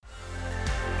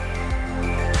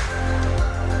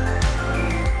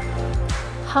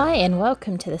Hi, and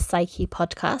welcome to the Psyche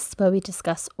podcast, where we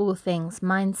discuss all things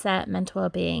mindset, mental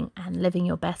well-being, and living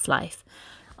your best life.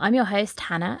 I'm your host,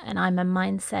 Hannah, and I'm a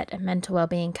mindset and mental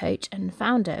well-being coach and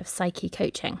founder of Psyche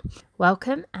Coaching.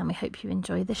 Welcome, and we hope you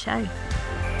enjoy the show.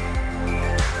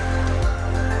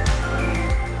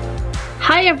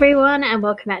 Hi, everyone, and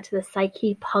welcome back to the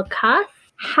Psyche podcast.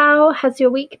 How has your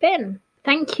week been?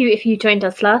 Thank you if you joined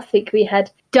us last week. We had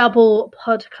double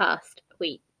podcast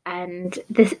week, and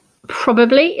this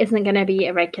probably isn't going to be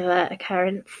a regular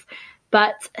occurrence,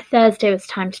 but Thursday was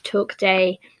Time to Talk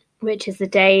Day, which is a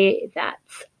day that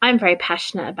I'm very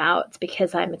passionate about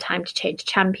because I'm a Time to Change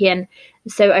champion.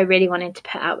 So I really wanted to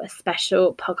put out a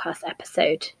special podcast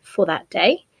episode for that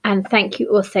day. And thank you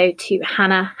also to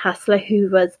Hannah Hassler, who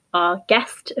was our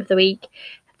guest of the week,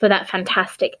 for that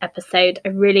fantastic episode. I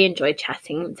really enjoyed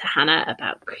chatting to Hannah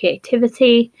about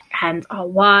creativity and our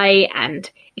why. And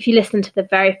if you listen to the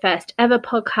very first ever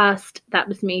podcast, that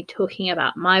was me talking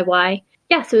about my why.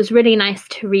 So it was really nice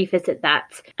to revisit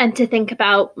that and to think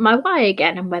about my why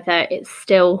again and whether it's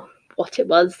still what it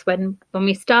was when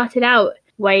we started out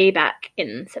way back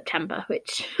in September,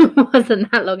 which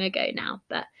wasn't that long ago now,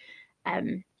 but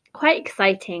quite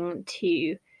exciting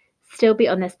to still be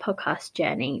on this podcast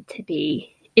journey, to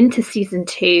be into season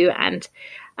 2. And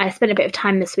I spent a bit of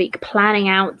time this week planning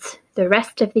out the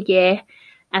rest of the year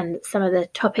and some of the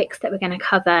topics that we're going to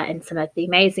cover and some of the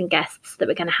amazing guests that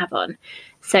we're going to have on.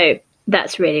 So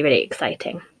that's really, really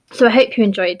exciting. So I hope you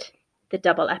enjoyed the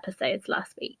double episodes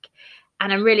last week.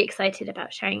 And I'm really excited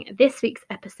about sharing this week's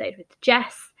episode with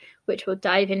Jess, which we'll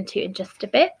dive into in just a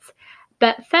bit.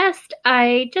 But first,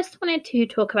 I just wanted to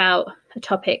talk about a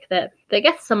topic that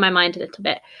gets on my mind a little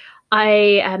bit.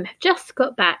 I have just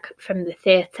got back from the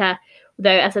theatre, although,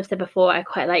 as I've said before, I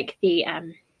quite like the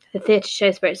theatre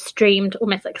shows where it's streamed,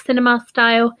 almost like cinema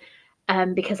style,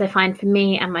 because I find for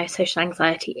me and my social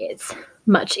anxiety, it's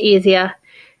much easier,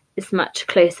 it's much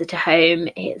closer to home,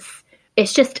 it's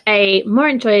just a more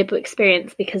enjoyable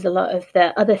experience because a lot of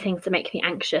the other things that make me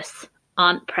anxious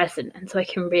aren't present, and so I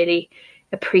can really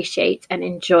appreciate and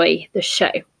enjoy the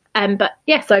show.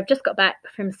 So I've just got back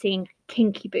from seeing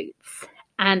Kinky Boots,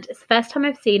 and it's the first time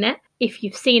I've seen it. If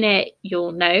you've seen it,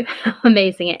 you'll know how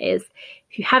amazing it is.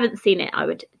 If you haven't seen it, I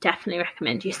would definitely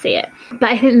recommend you see it. But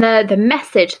I think the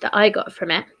message that I got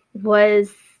from it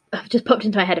was, I've just popped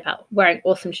into my head about wearing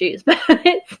awesome shoes, but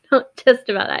it's not just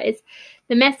about that.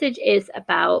 The message is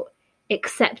about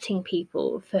accepting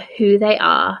people for who they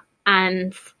are,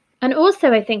 and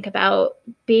also I think about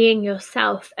being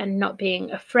yourself and not being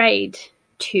afraid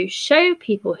to show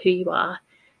people who you are,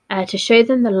 to show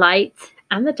them the light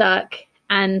and the dark,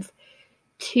 and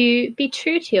to be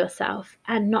true to yourself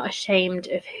and not ashamed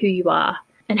of who you are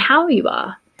and how you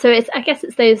are. So I guess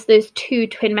it's those two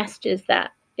twin messages,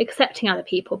 that accepting other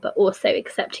people, but also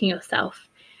accepting yourself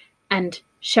and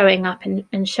showing up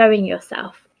and showing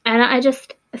yourself. And I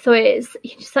just thought it's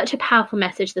such a powerful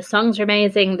message. The songs are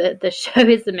amazing, the show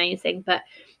is amazing, but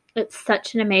it's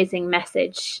such an amazing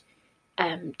message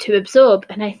to absorb.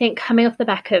 And I think coming off the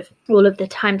back of all of the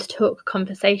Time to Talk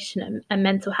conversation and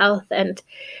mental health, and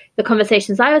the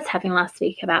conversations I was having last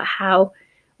week about how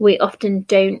we often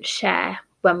don't share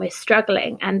when we're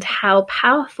struggling, and how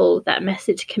powerful that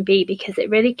message can be, because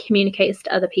it really communicates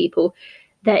to other people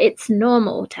that it's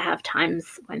normal to have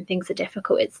times when things are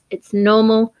difficult. It's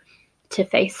normal to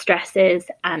face stresses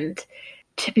and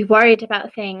to be worried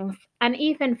about things, and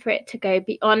even for it to go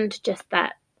beyond just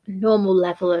that normal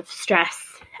level of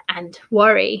stress and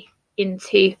worry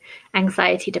into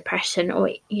anxiety, depression, or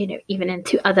even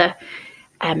into other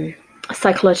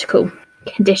psychological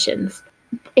conditions.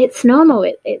 It's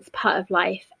normal, it's part of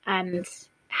life, and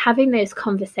having those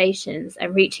conversations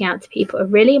and reaching out to people are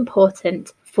really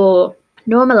important for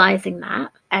normalizing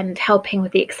that and helping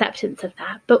with the acceptance of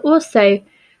that. But also,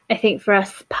 I think for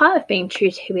us, part of being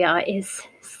true to who we are is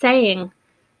saying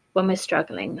when we're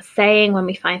struggling, saying when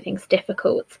we find things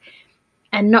difficult,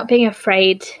 and not being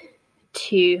afraid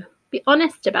to be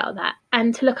honest about that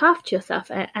and to look after yourself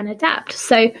and adapt.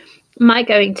 So my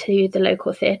going to the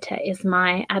local theatre is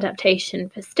my adaptation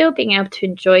for still being able to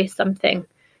enjoy something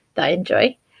that I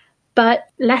enjoy, but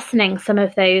lessening some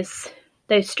of those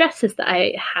stresses that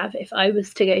I have if I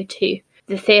was to go to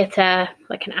the theatre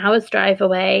like an hour's drive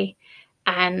away,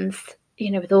 and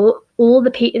with all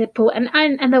the people,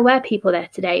 and there were people there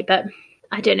today, but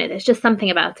I don't know, there's just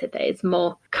something about it that is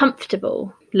more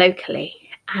comfortable locally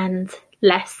and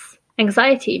less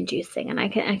anxiety inducing, and I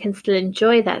can still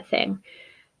enjoy that thing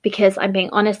because I'm being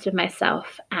honest with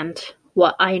myself and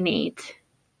what I need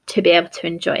to be able to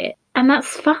enjoy it. And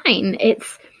that's fine.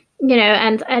 It's,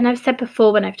 and I've said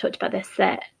before when I've talked about this,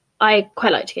 that I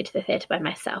quite like to go to the theatre by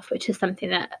myself, which is something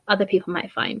that other people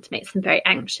might find makes them very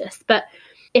anxious. But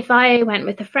if I went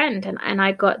with a friend and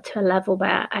I got to a level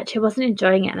where actually I wasn't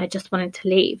enjoying it and I just wanted to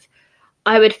leave,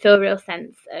 I would feel a real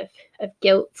sense of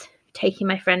guilt taking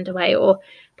my friend away, or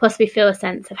possibly feel a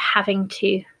sense of having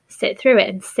to sit through it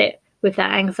and sit with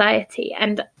that anxiety.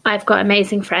 And I've got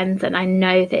amazing friends, and I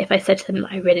know that if I said to them,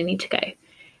 I really need to go,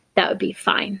 that would be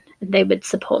fine. And they would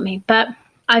support me. But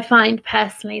I find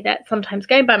personally that sometimes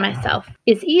going by myself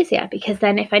is easier, because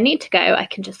then if I need to go, I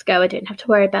can just go. I don't have to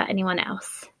worry about anyone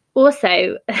else.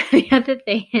 Also, the other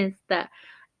thing is that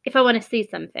if I want to see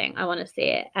something, I want to see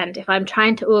it. And if I'm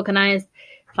trying to organise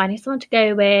finding someone to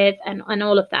go with and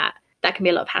all of that, that can be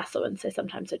a lot of hassle. And so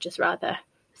sometimes I'd just rather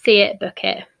see it, book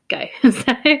it, go.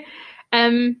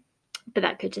 But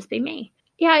that could just be me.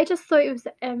 Yeah, I just thought it was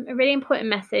a really important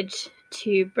message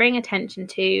to bring attention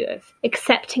to, of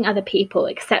accepting other people,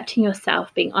 accepting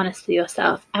yourself, being honest with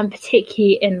yourself, and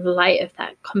particularly in light of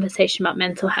that conversation about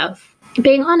mental health,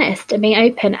 being honest and being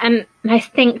open. And I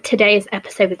think today's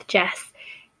episode with Jess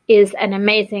is an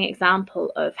amazing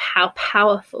example of how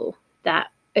powerful that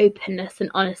openness and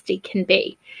honesty can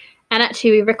be. And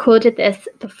actually, we recorded this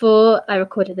before I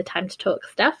recorded the Time to Talk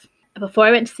stuff, before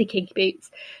I went to see Kinky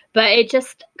Boots, but it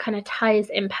just kind of ties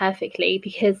in perfectly,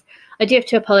 because I do have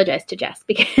to apologise to Jess,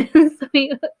 because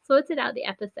we sorted out the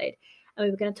episode and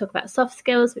we were going to talk about soft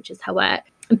skills, which is her work,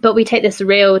 but we take this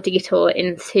real detour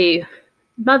into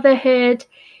motherhood,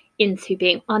 into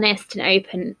being honest and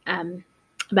open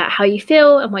about how you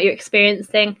feel and what you're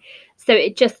experiencing. So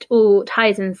it just all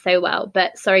ties in so well.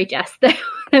 But sorry, Jess, that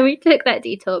we took that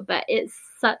detour, but it's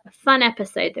such a fun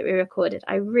episode that we recorded.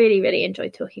 I really, really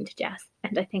enjoyed talking to Jess,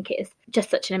 and I think it is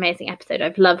just such an amazing episode.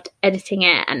 I've loved editing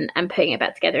it and putting it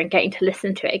back together and getting to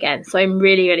listen to it again. So I'm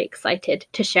really, really excited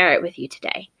to share it with you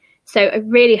today. So I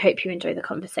really hope you enjoy the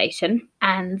conversation.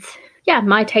 And yeah,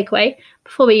 my takeaway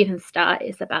before we even start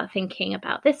is about thinking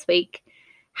about this week,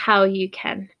 how you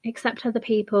can accept other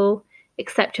people,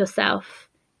 accept yourself,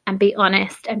 and be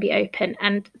honest and be open.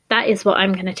 And that is what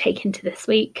I'm going to take into this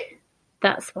week.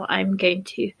 That's what I'm going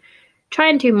to try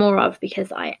and do more of,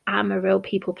 because I am a real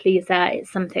people pleaser.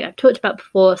 It's something I've talked about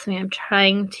before, something I'm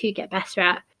trying to get better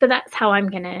at. But that's how I'm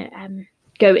going to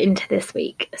go into this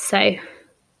week. So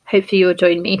hopefully you'll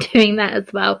join me doing that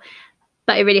as well.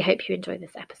 But I really hope you enjoy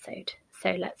this episode.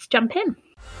 So let's jump in.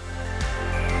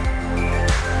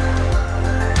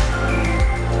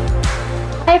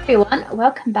 Hi everyone,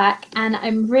 welcome back, and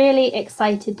I'm really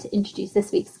excited to introduce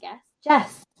this week's guest,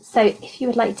 Jess. So if you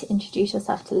would like to introduce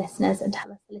yourself to listeners and tell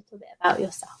us a little bit about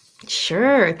yourself.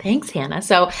 Sure. Thanks, Hannah.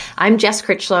 So I'm Jess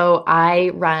Critchlow. I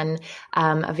run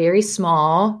a very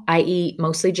small, i.e.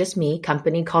 mostly just me,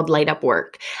 company called Light Up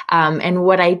Work. And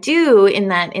what I do in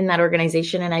that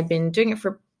organization, and I've been doing it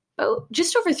for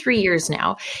just over 3 years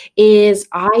now, is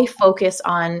I focus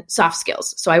on soft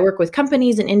skills. So I work with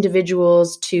companies and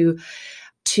individuals to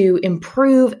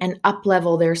improve and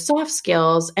up-level their soft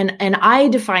skills. And I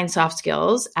define soft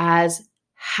skills as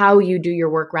how you do your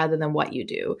work rather than what you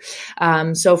do.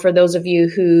 So for those of you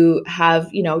who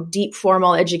have, deep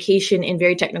formal education in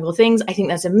very technical things, I think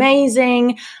that's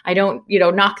amazing. I don't,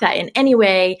 knock that in any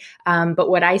way. But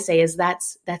what I say is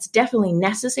that's definitely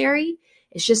necessary.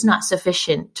 It's just not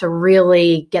sufficient to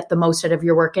really get the most out of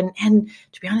your work. And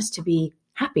to be honest, to be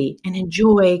happy and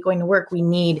enjoy going to work, we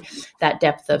need that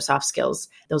depth of soft skills,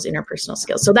 those interpersonal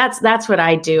skills. So that's what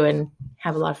I do and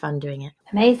have a lot of fun doing it.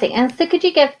 Amazing. And so could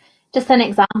you give just an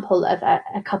example of a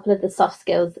couple of the soft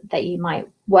skills that you might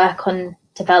work on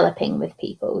developing with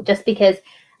people? Just because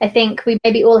I think we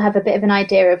maybe all have a bit of an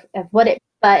idea of what it,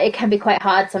 but it can be quite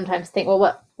hard sometimes to think, well,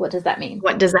 what does that mean?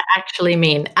 What does that actually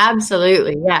mean?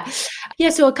 Absolutely. Yeah. Yeah.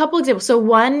 So a couple examples. So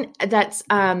one that's,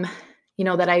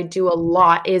 that I do a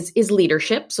lot is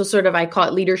leadership. So sort of, I call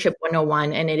it Leadership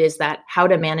 101, and it is that how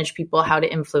to manage people, how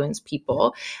to influence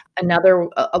people.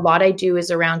 A lot I do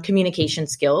is around communication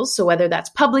skills. So whether that's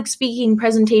public speaking,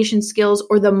 presentation skills,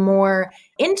 or the more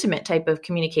intimate type of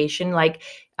communication, like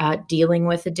dealing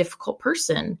with a difficult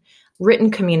person.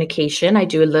 Written communication, I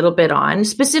do a little bit on,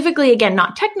 specifically, again,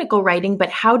 not technical writing,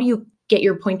 but how do you get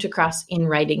your point across in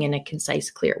writing in a concise,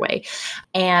 clear way.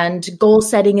 And goal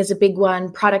setting is a big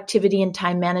one, productivity and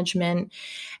time management.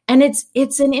 And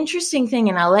it's an interesting thing,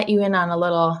 and I'll let you in on a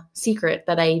little secret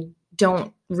that I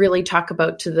don't really talk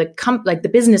about to the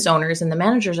business owners and the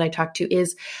managers I talk to,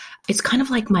 is it's kind of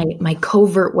like my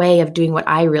covert way of doing what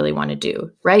I really want to do,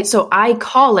 right? So I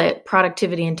call it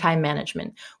productivity and time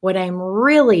management. What I'm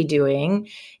really doing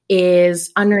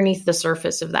is underneath the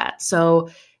surface of that. So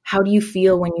how do you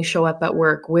feel when you show up at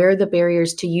work? Where are the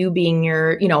barriers to you being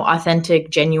your, authentic,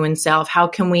 genuine self? How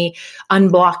can we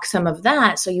unblock some of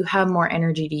that so you have more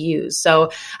energy to use?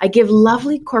 So I give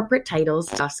lovely corporate titles,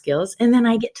 soft skills, and then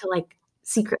I get to like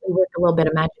secretly work a little bit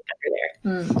of magic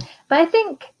under there. But I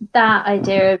think that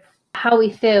idea of how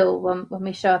we feel when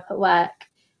we show up at work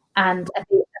and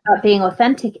about being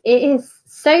authentic, it is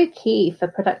so key for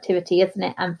productivity, isn't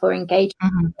it? And for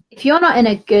engagement. Mm-hmm. If you're not in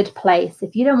a good place,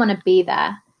 if you don't want to be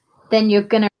there, then you're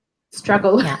going to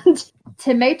struggle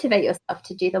to motivate yourself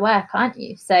to do the work, aren't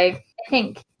you? So I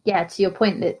think, to your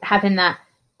point, that having that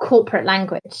corporate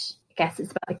language, I guess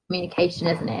it's about the communication,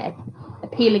 isn't it?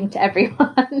 Appealing to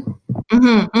everyone.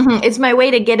 It's my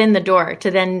way to get in the door to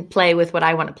then play with what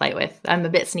I want to play with. I'm a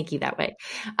bit sneaky that way.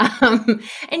 And,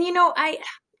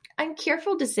 I'm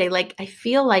careful to say, like, I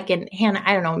feel like, and Hannah,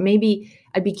 I don't know, maybe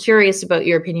I'd be curious about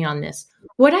your opinion on this.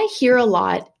 What I hear a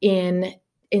lot in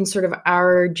sort of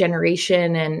our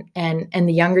generation and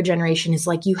the younger generation is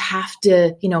like, you have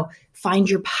to, find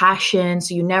your passion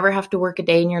so you never have to work a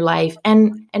day in your life.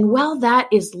 And while that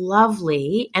is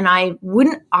lovely, and I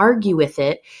wouldn't argue with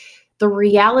it, the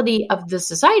reality of the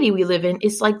society we live in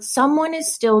is like someone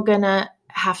is still gonna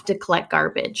have to collect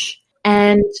garbage.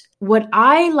 And what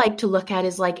I like to look at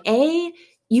is like,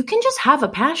 you can just have a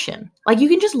passion. Like you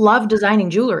can just love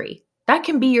designing jewelry. That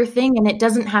can be your thing, and it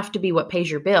doesn't have to be what pays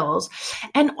your bills.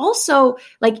 And also,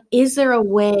 like, is there a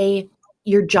way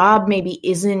your job maybe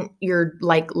isn't your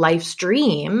like life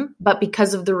dream, but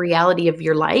because of the reality of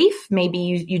your life, maybe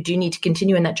you do need to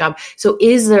continue in that job. So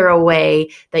is there a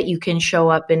way that you can show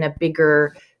up in a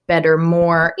bigger, better,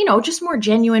 more, just more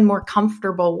genuine, more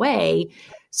comfortable way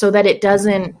so that it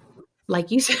doesn't,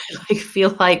 like you said, like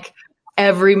feel like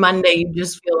every Monday you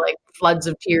just feel like floods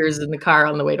of tears in the car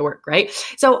on the way to work, right?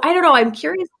 So I don't know. I'm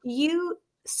curious. You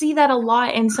see that a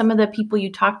lot in some of the people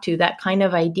you talk to, that kind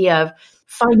of idea of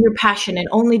find your passion and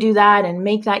only do that and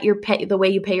make that the way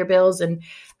you pay your bills. And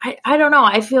I don't know.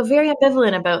 I feel very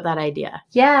ambivalent about that idea.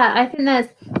 Yeah, I think there's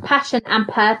passion and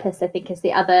purpose, I think, is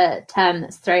the other term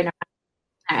that's thrown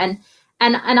around.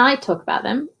 And I talk about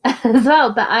them as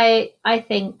well. But I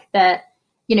think that,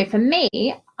 for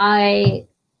me, I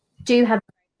do have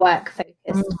a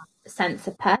work-focused sense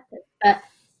of purpose. But,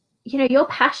 your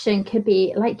passion could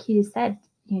be, like you said,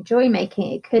 joy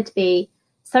making. It could be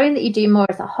something that you do more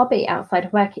as a hobby outside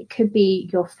of work. It could be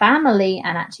your family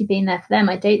and actually being there for them.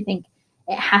 I don't think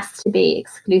it has to be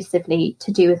exclusively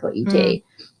to do with what you do.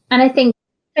 And I think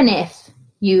even if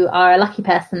you are a lucky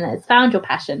person that has found your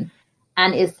passion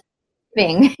and is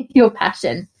living your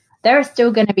passion, there are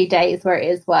still going to be days where it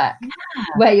is work,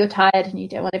 where you're tired and you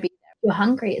don't want to be there. You're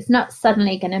hungry. It's not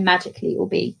suddenly going to magically all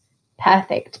be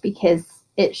perfect because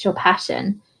it's your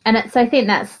passion. And so I think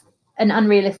that's an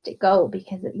unrealistic goal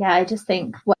because, I just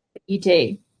think what you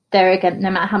do there again,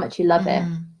 no matter how much you love it.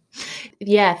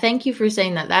 Yeah. Thank you for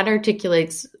saying that. That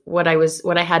articulates what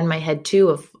I had in my head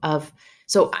too of,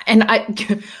 so, and I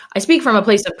speak from a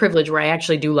place of privilege where I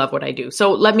actually do love what I do.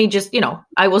 So let me just,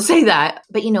 I will say that,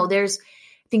 but I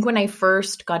think when I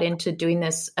first got into doing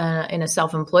this in a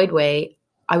self-employed way,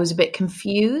 I was a bit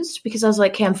confused because I was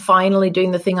like, hey, I'm finally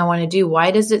doing the thing I want to do.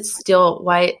 Why does it still,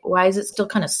 why is it still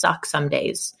kind of suck some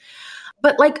days?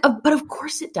 But but of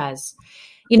course it does,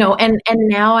 and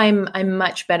now I'm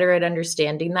much better at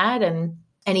understanding that and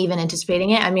even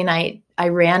anticipating it. I mean, I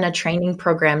ran a training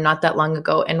program not that long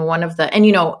ago, and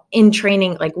in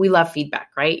training, like we love feedback,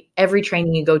 right? Every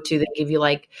training you go to, they give you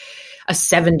like a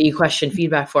 70 question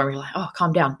feedback form. You're like, oh,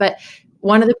 calm down. But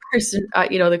one of the person,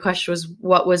 the question was,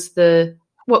 what was the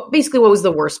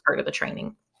worst part of the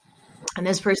training? And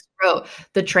this person wrote,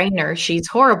 the trainer, she's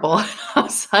horrible. I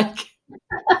was like,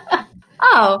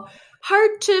 oh,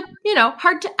 hard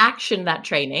to action that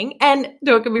training. And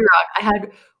don't get me wrong, I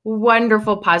had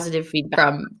wonderful positive feedback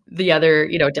from the other,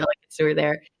 delegates who were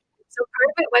there. So part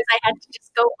of it was I had to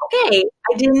just go, okay,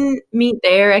 I didn't meet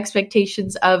their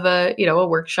expectations of a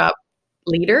workshop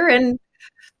leader. And,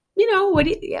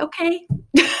 okay.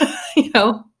 Yeah,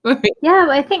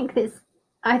 well, I think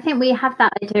we have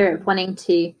that idea of wanting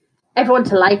everyone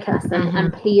to like us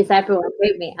and please everyone,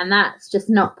 don't we? And that's just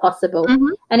not possible.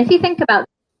 And if you think about,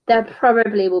 there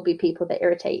probably will be people that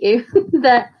irritate you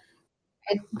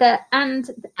and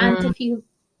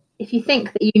if you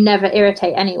think that you never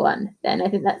irritate anyone, then I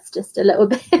think that's just a little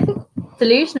bit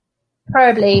delusional.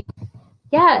 Probably,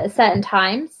 at certain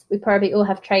times we probably all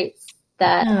have traits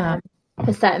that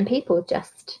for certain people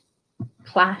just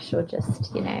clash or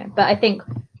just, but I think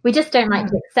we just don't like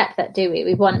to accept that, do we?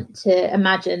 We want to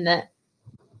imagine that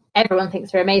everyone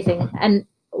thinks we're amazing. And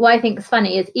what I think is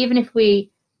funny is even if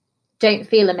we don't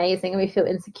feel amazing and we feel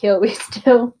insecure, we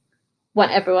still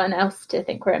want everyone else to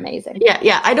think we're amazing.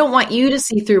 Yeah. I don't want you to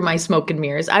see through my smoke and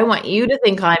mirrors. I want you to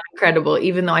think I'm incredible,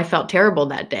 even though I felt terrible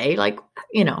that day. Like,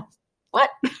 what?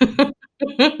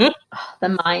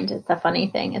 The mind is a funny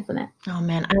thing, isn't it? Oh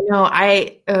man, I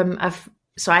know.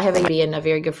 So I have a baby, and a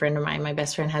very good friend of mine, my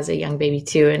best friend, has a young baby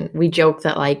too, and we joke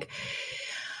that like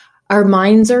our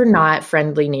minds are not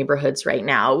friendly neighborhoods right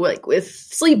now, like with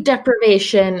sleep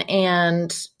deprivation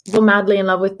and feel madly in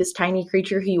love with this tiny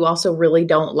creature who you also really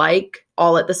don't like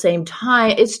all at the same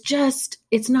time.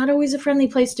 It's not always a friendly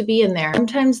place to be in there.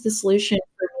 Sometimes the solution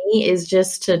for me is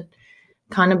just to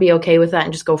kind of be okay with that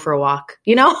and just go for a walk,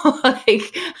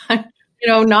 like,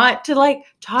 not to like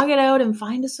talk it out and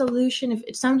find a solution.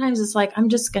 Sometimes it's like, I'm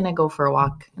just going to go for a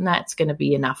walk, and that's going to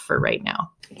be enough for right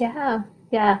now. Yeah.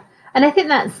 Yeah. And I think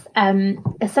that's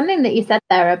something that you said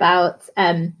there about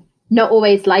not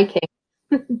always liking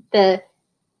the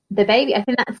baby. I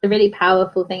think that's a really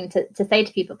powerful thing to say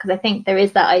to people, because I think there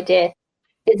is that idea,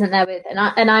 isn't there, with,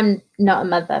 and I'm not a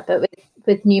mother, but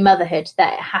with new motherhood,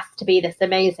 that it has to be this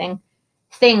amazing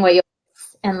thing where you're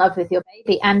in love with your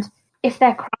baby. And if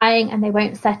they're crying and they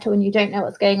won't settle and you don't know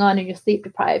what's going on and you're sleep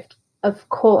deprived, of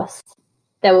course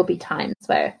there will be times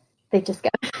where they just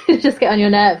get on your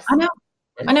nerves.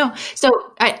 I know.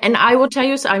 So, I will tell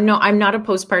you, so I'm not a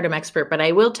postpartum expert, but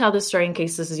I will tell this story in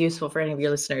case this is useful for any of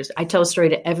your listeners. I tell a story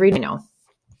to every,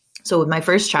 So with my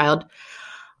first child,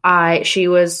 she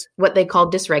was what they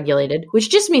call dysregulated, which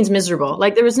just means miserable.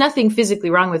 Like there was nothing physically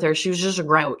wrong with her. She was just a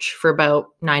grouch for about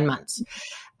 9 months,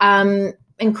 and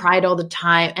cried all the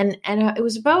time. And it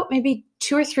was about maybe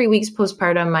 2 or 3 weeks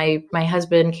postpartum. My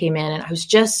husband came in, and I was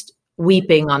just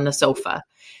weeping on the sofa,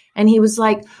 and he was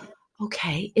like,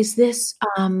 okay, is this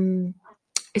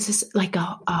like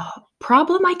a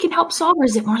problem I can help solve, or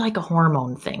is it more like a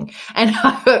hormone thing? And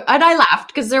I laughed,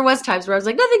 because there was times where I was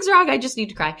like, nothing's wrong, I just need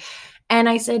to cry. And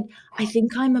I said, I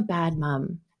think I'm a bad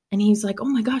mom. And he's like, oh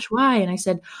my gosh, why? And I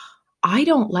said, I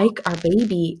don't like our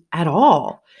baby at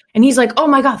all. And he's like, oh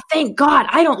my God, thank God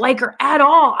I don't like her at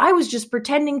all. I was just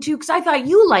pretending to, because I thought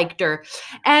you liked her.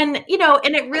 And, and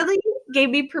it really gave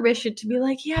me permission to be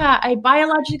like, yeah, I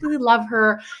biologically love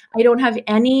her. I don't have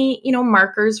any,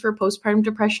 markers for postpartum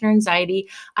depression or anxiety.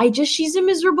 She's a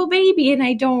miserable baby and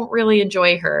I don't really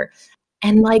enjoy her.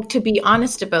 And like, to be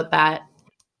honest about that,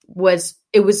 was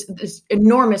this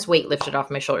enormous weight lifted off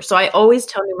my shoulders. So I always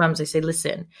tell new moms, I say,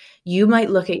 listen, you might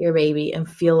look at your baby and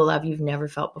feel a love you've never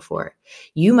felt before.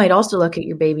 You might also look at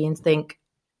your baby and think,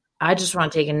 I just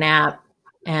want to take a nap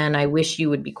and I wish you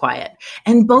would be quiet.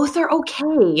 And both are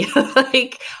okay.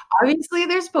 Like, obviously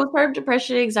there's postpartum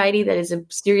depression and anxiety that is a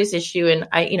serious issue. And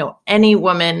any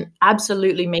woman,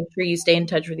 absolutely make sure you stay in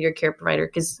touch with your care provider,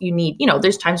 because you need,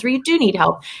 there's times where you do need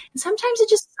help, and sometimes it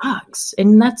just sucks,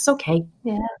 and that's okay.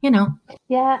 Yeah.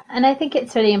 Yeah. And I think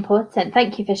it's really important.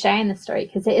 Thank you for sharing the story,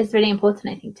 because it is really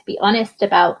important, I think, to be honest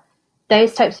about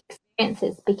those types of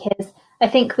experiences, because I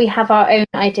think we have our own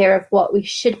idea of what we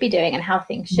should be doing and how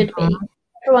things should be.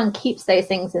 Everyone keeps those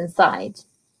things inside,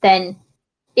 then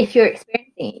if you're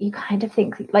experiencing it, you kind of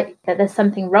think like that there's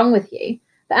something wrong with you,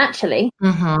 but actually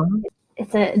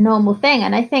it's a normal thing.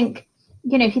 And I think,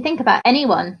 if you think about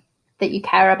anyone that you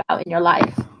care about in your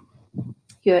life,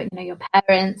 your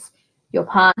parents, your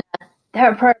partner, there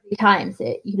are probably times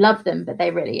that you love them, but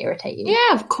they really irritate you.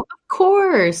 Yeah, of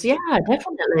course. Yeah,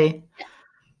 definitely.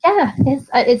 Yeah,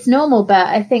 it's normal, but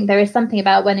I think there is something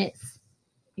about when it's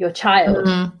your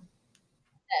child,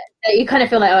 you kind of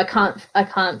feel like, oh, I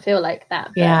can't feel like that.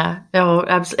 But. Yeah, no,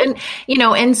 absolutely. And,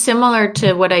 and similar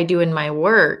to what I do in my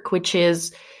work, which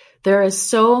is there is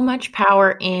so much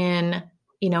power in,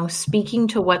 speaking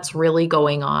to what's really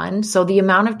going on. So the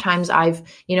amount of times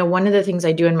one of the things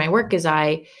I do in my work is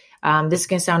this is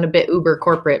going to sound a bit uber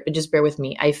corporate, but just bear with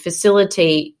me. I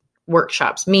facilitate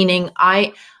workshops, meaning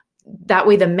that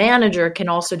way the manager can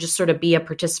also just sort of be a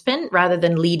participant rather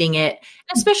than leading it,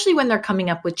 especially when they're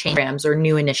coming up with change programs or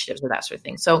new initiatives or that sort of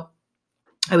thing. So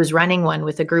I was running one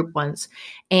with a group once,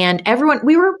 and everyone,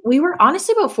 we were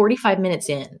honestly about 45 minutes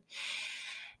in,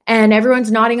 and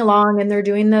everyone's nodding along and they're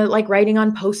doing the like writing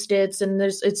on Post-its, and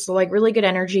it's like really good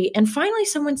energy. And finally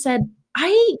someone said,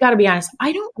 I gotta be honest,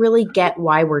 I don't really get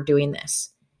why we're doing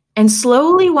this. And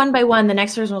slowly, one by one, the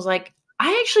next person was like,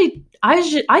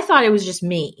 I thought it was just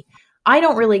me. I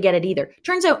don't really get it either.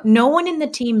 Turns out no one in the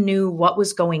team knew what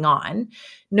was going on.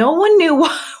 No one knew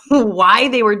why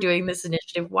they were doing this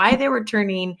initiative, why they were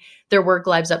turning their work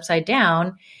lives upside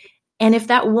down. And if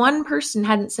that one person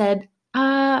hadn't said,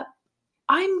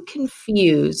 I'm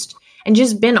confused, and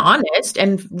just been honest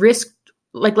and risked,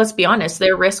 like, let's be honest,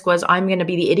 their risk was, I'm going to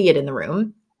be the idiot in the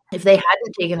room. If they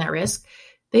hadn't taken that risk,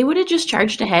 they would have just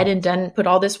charged ahead and put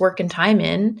all this work and time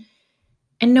in,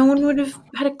 and no one would have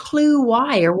had a clue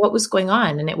why or what was going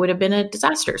on, and it would have been a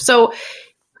disaster. So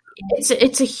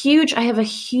I have a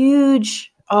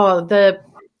huge, the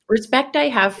respect I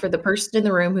have for the person in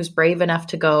the room who's brave enough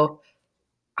to go,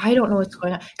 I don't know what's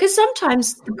going on. Because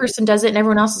sometimes the person does it and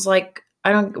everyone else is like,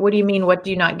 what do you mean? What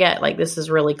do you not get? Like, this is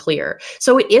really clear.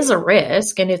 So it is a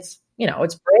risk, and it's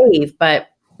brave, but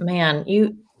man,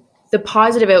 the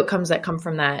positive outcomes that come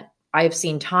from that, I've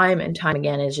seen time and time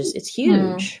again, it's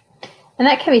huge. And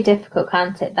that can be difficult,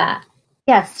 can't it? That,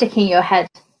 sticking your head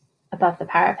above the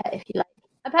parapet, if you like.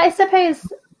 But I suppose,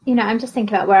 I'm just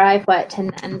thinking about where I've worked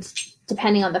and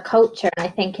depending on the culture. And I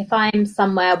think if I'm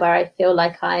somewhere where I feel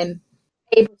like I'm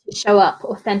able to show up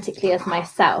authentically as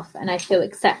myself and I feel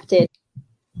accepted,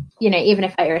 even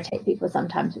if I irritate people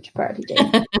sometimes, which I probably do,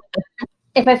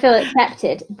 if I feel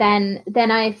accepted, then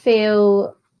I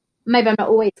feel, maybe I'm not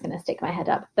always going to stick my head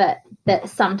up, but that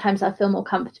sometimes I feel more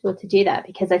comfortable to do that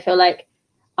because I feel like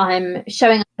I'm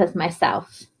showing up as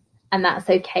myself, and that's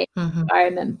okay in the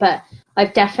environment. But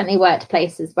I've definitely worked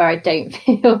places where I don't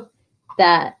feel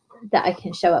that I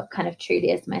can show up kind of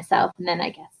truly as myself. And then I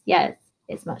guess,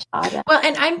 it's much harder. Well,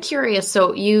 and I'm curious.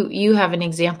 So you have an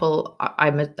example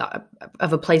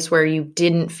of a place where you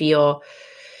didn't feel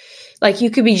like you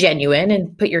could be genuine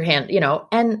and put your hand,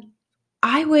 and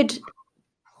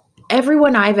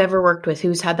everyone I've ever worked with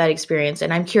who's had that experience,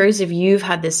 and I'm curious if you've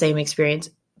had the same experience,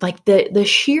 like the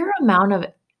sheer amount of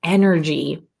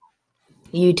energy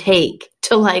you take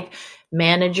to like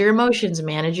manage your emotions,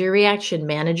 manage your reaction,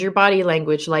 manage your body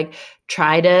language, like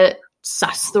try to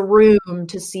suss the room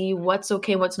to see what's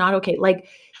okay, what's not okay. Like,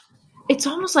 it's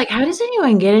almost like, how does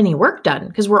anyone get any work done?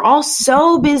 Because we're all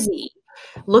so busy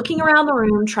looking around the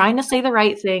room, trying to say the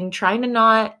right thing, trying to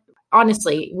not,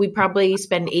 honestly, we probably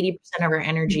spend 80% of our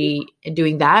energy in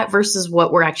doing that versus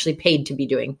what we're actually paid to be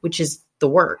doing, which is the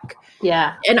work.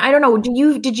 Yeah. And I don't know,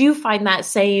 did you find that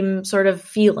same sort of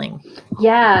feeling?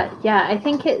 Yeah. I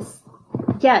think it's,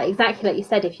 exactly like you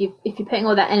said, if you're putting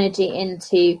all that energy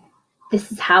into,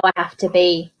 this is how I have to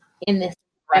be in this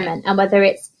environment, and whether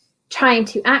it's trying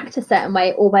to act a certain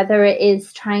way or whether it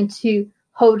is trying to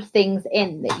hold things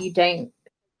in that you don't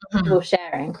feel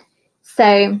sharing.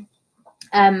 So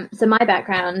my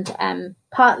background,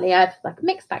 partly I've like a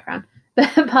mixed background, but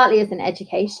partly is in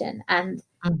education, and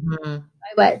I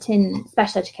worked in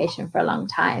special education for a long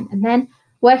time, and then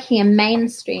working in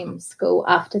mainstream school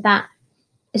after that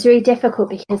is really difficult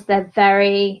because they're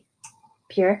very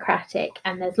bureaucratic,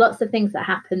 and there's lots of things that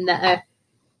happen that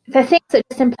they're things that are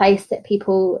just in place that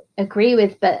people agree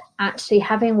with, but actually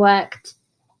having worked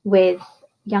with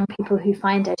young people who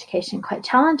find education quite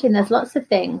challenging, there's lots of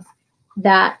things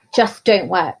that just don't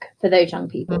work for those young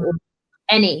people, or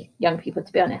any young people,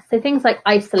 to be honest. So things like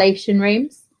isolation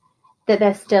rooms, that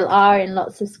there still are in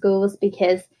lots of schools,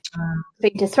 because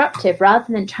being disruptive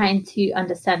rather than trying to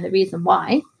understand the reason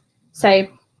why. So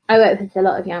I work with a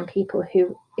lot of young people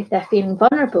who, if they're feeling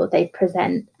vulnerable, they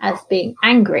present as being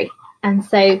angry. And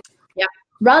so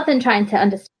rather than trying to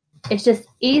understand, it's just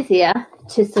easier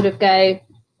to sort of go,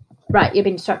 right, you're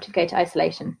being disruptive, go to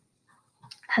isolation.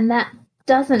 And that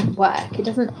doesn't work. It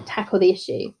doesn't tackle the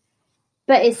issue,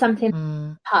 but it's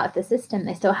something part of the system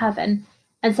they still have. And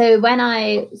so when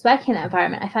I was working in that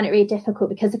environment, I found it really difficult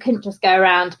because I couldn't just go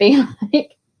around being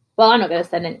like, well, I'm not going to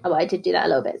send any. Oh, I did do that a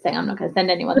little bit, saying I'm not going to send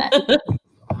anyone there.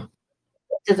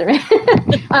 Doesn't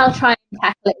really. I'll try and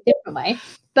tackle it a different way,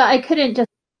 but I couldn't just,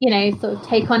 sort of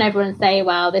take on everyone and say,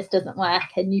 well, this doesn't work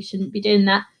and you shouldn't be doing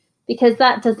that, because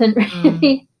that doesn't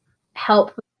really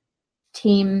help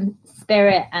team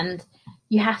spirit. And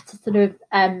you have to sort of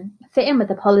fit in with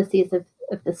the policies of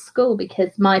the school,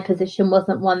 because my position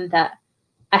wasn't one that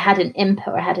I had an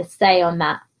input or had a say on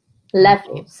that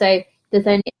level. So there's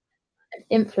only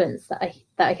influence that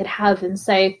I could have. And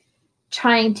so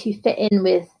trying to fit in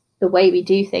with the way we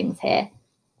do things here,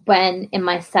 when in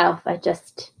myself I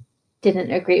just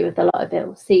didn't agree with a lot of it,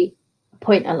 or see a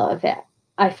point in a lot of it,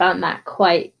 I found that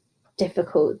quite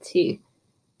difficult to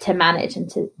manage and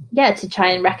to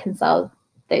try and reconcile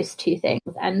those two things.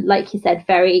 And like you said,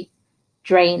 very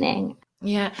draining.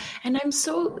 Yeah. And I'm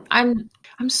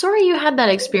sorry you had that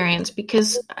experience,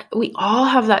 because we all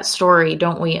have that story,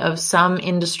 don't we, of some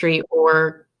industry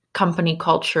or company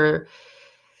culture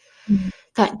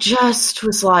that just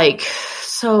was like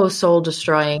so soul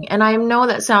destroying. And I know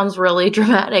that sounds really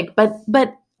dramatic, but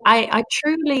I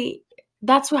truly,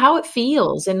 that's how it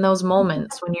feels in those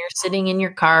moments when you're sitting in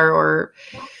your car or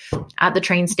at the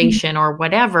train station or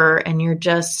whatever, and you're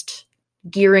just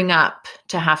gearing up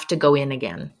to have to go in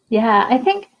again. Yeah, I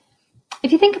think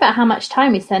if you think about how much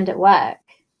time we spend at work,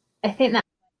 I think that's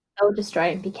soul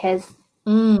destroying because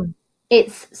Mm.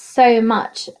 it's so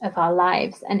much of our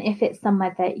lives. And if it's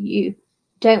somewhere that you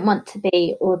don't want to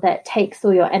be, or that takes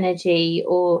all your energy,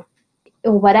 or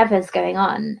whatever's going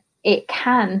on, it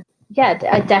can,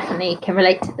 I definitely can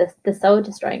relate to the soul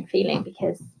destroying feeling,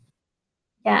 because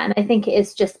and I think it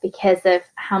is just because of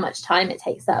how much time it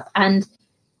takes up. And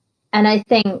I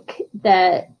think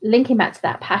that linking back to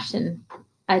that passion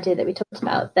idea that we talked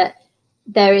about, that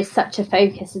there is such a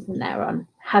focus, isn't there, on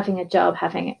having a job,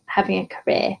 having a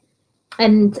career.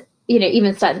 And,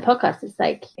 even starting the podcast, it's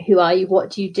like, who are you?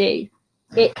 What do you do?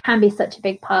 It can be such a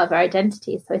big part of our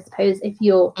identity. So I suppose if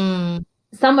you're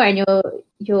somewhere and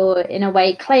you're in a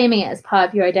way claiming it as part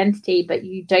of your identity, but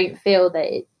you don't feel that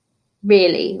it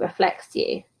really reflects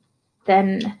you,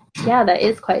 then that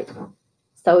is quite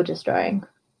soul destroying.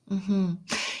 Mm-hmm.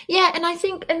 Yeah. And I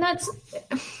think,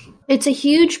 it's a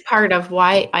huge part of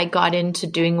why I got into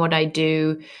doing what I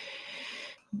do,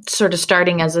 sort of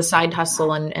starting as a side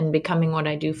hustle and becoming what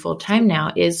I do full time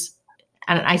now is,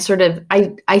 and I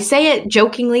say it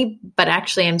jokingly, but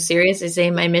actually I'm serious. I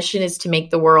say my mission is to make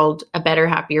the world a better,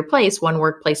 happier place, one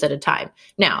workplace at a time.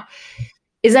 Now,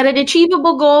 is that an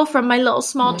achievable goal from my little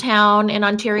small town in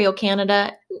Ontario,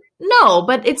 Canada? No,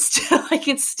 but it's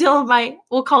still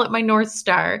we'll call it my North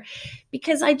Star,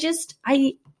 because I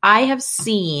have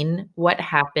seen what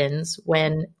happens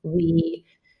when we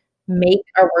make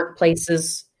our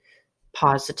workplaces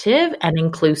positive and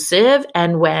inclusive,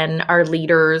 and when our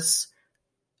leaders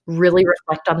really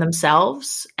reflect on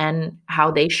themselves and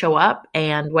how they show up,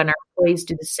 and when our employees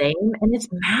do the same, and it's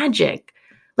magic.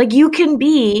 Like, you can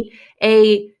be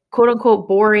a quote unquote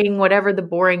boring, whatever the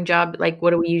boring job, like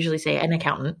what do we usually say, an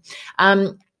accountant,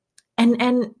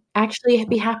 and actually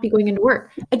be happy going into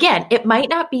work. Again, it might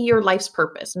not be your life's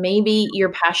purpose. Maybe your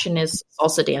passion is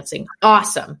salsa dancing.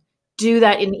 Awesome. Do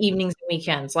that in evenings and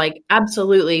weekends. Like,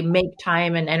 absolutely make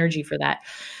time and energy for that.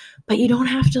 But you don't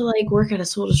have to work at a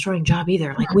soul destroying job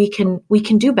either. Like, we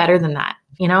can do better than that.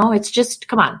 It's just,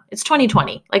 come on, it's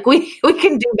 2020. Like, we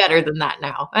can do better than that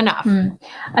now. Enough.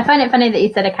 I find it funny that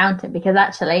you said accountant, because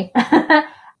actually,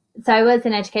 so I was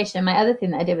in education. My other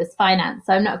thing that I did was finance.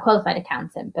 So I'm not a qualified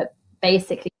accountant, but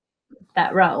basically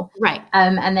that role. Right.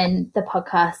 And then the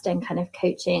podcast and kind of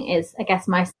coaching is, I guess,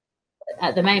 my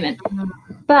at the moment.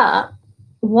 But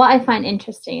what I find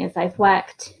interesting is I've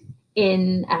worked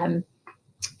in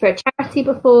for a charity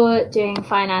before doing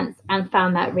finance, and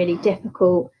found that really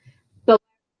difficult. But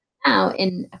now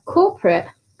in a corporate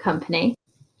company,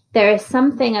 there is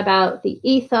something about the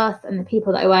ethos and the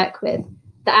people that I work with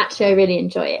that actually I really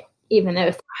enjoy it, even though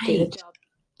it's the job.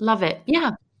 Love it.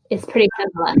 Yeah. It's pretty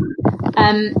similar.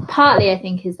 Partly, I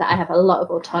think, is that I have a lot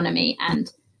of autonomy,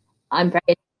 and I'm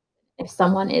very, if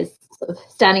someone is sort of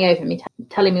standing over me,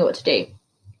 telling me what to do,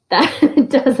 that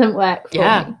doesn't work for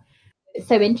me. It's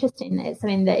so interesting that it's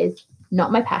something that is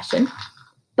not my passion,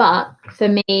 but for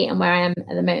me and where I am at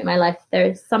the moment in my life, there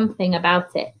is something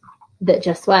about it that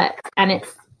just works. And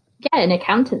it's, in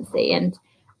accountancy. And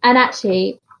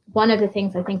actually, one of the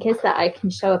things I think is that I can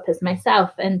show up as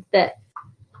myself, and that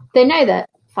they know that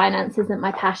finance isn't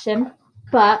my passion,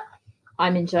 but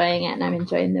I'm enjoying it and I'm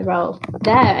enjoying the role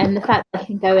there. And the fact that I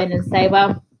can go in and say,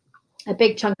 well, a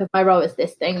big chunk of my role is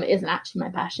this thing that isn't actually my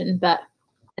passion, but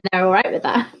they're all right with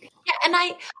that. Yeah, and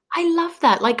I love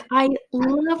that. Like, I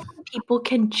love when people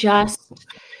can just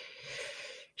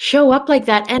show up like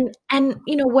that. And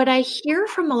what I hear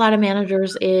from a lot of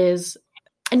managers is,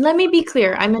 and let me be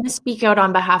clear, I'm going to speak out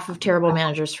on behalf of terrible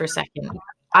managers for a second.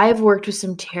 I've worked with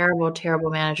some terrible, terrible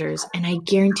managers, and I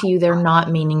guarantee you they're not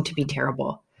meaning to be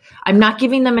terrible. I'm not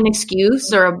giving them an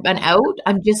excuse or an out.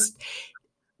 I'm just,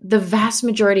 the vast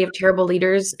majority of terrible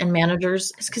leaders and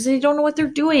managers is because they don't know what they're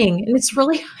doing. And it's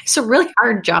a really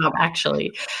hard job,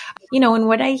 actually. And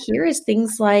what I hear is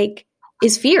things like,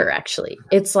 is fear, actually.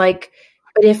 It's like,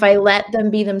 but if I let them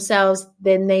be themselves,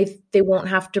 then they won't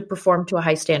have to perform to a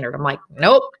high standard. I'm like,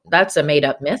 nope, that's a made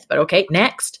up myth, but okay,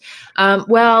 next.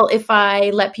 Well, if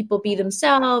I let people be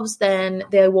themselves, then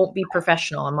they won't be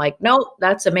professional. I'm like, nope,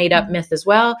 that's a made up myth as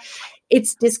well.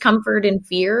 It's discomfort and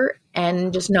fear,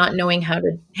 and just not knowing how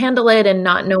to handle it, and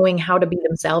not knowing how to be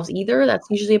themselves either. That's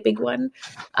usually a big one.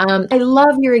 I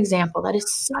love your example. That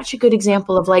is such a good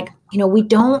example of we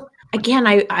don't, again,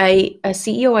 a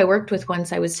CEO I worked with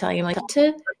once, I was telling him,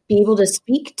 to be able to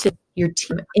speak to your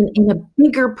team in a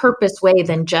bigger purpose way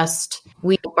than just,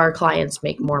 we help our clients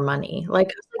make more money.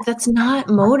 That's not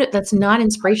that's not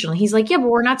inspirational. He's like, yeah, but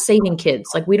we're not saving kids.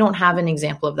 We don't have an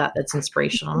example of that that's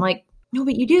inspirational. I'm like, no,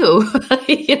 but you do.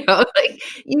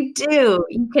 You do.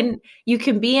 You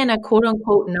can be in a quote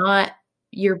unquote not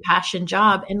your passion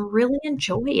job and really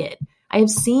enjoy it. I have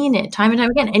seen it time and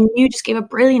time again. And you just gave a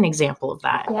brilliant example of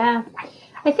that. Yeah.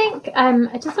 I think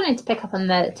I just wanted to pick up on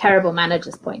the terrible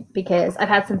managers point, because I've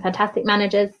had some fantastic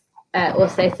managers,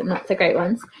 also some not so great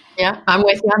ones. Yeah, I'm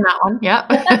with you on that one. Yeah.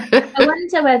 I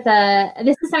wonder whether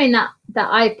this is something that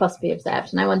I've possibly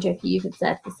observed, and I wonder if you've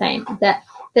observed the same, that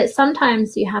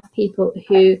sometimes you have people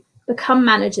who become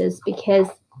managers because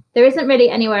there isn't really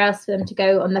anywhere else for them to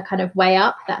go on the kind of way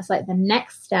up. That's like the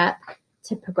next step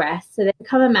to progress. So they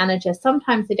become a manager.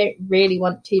 Sometimes they don't really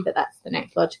want to, but that's the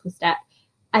next logical step.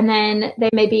 And then they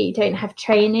maybe don't have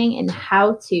training in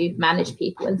how to manage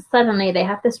people. And suddenly they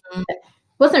have this that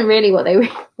wasn't really what they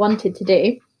wanted to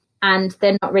do. And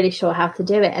they're not really sure how to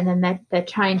do it. And then they're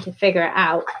trying to figure it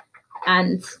out.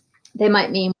 And they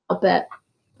might mean well, but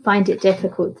find it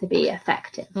difficult to be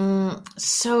effective.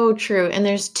 So true. And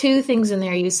there's two things in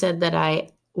there you said that I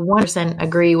 100%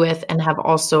 agree with and have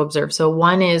also observed. So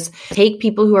one is take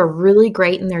people who are really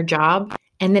great in their job,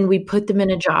 and then we put them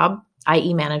in a job,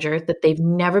 i.e. manager, that they've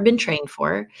never been trained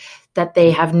for, that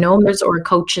they have no mentors or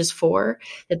coaches for,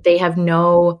 that they have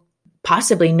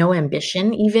possibly no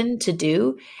ambition even to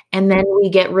do. And then we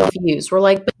get refused. We're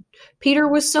like, but Peter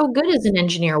was so good as an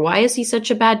engineer. Why is he such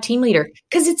a bad team leader?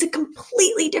 Because it's a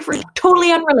completely different,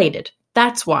 totally unrelated.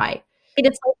 That's why.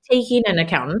 It's like taking an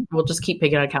accountant, we'll just keep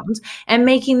picking accountants, and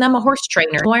making them a horse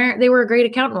trainer. They were a great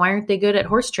accountant. Why aren't they good at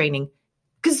horse training?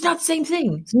 Because it's not the same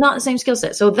thing. It's not the same skill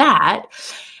set. So that,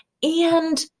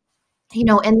 and, and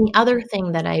the other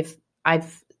thing that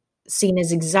I've seen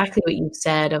is exactly what you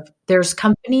said of there's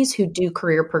companies who do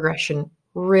career progression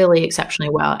really exceptionally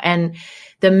well. And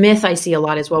the myth I see a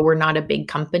lot is, well, we're not a big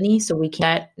company, so we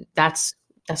can't, that's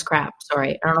crap.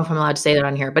 Sorry. I don't know if I'm allowed to say that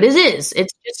on here, but it is.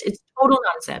 It's total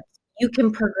nonsense. You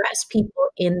can progress people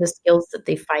in the skills that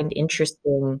they find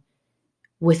interesting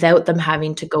without them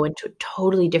having to go into a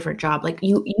totally different job. Like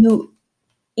you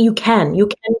can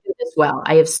do this well.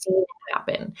 I have seen it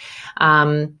happen.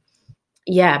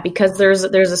 Because there's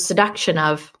a seduction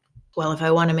of, well, if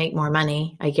I want to make more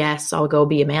money, I guess I'll go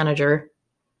be a manager,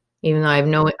 even though I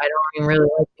don't even really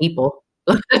like people.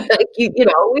 We've all seen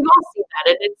that,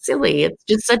 and it's silly. It's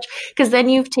just because then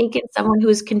you've taken someone who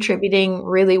is contributing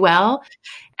really well,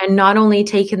 and not only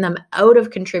taken them out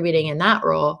of contributing in that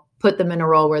role, put them in a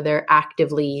role where they're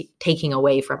actively taking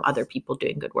away from other people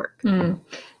doing good work.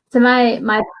 So my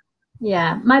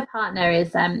partner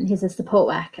is he's a support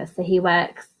worker, so he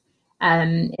works.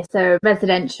 It's a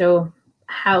residential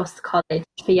house college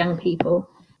for young people,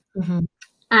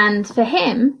 and for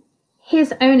him,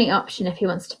 his only option if he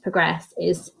wants to progress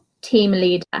is team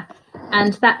leader.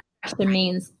 And that actually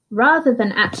means rather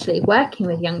than actually working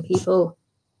with young people,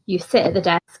 you sit at the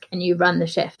desk and you run the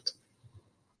shift.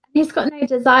 And he's got no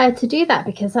desire to do that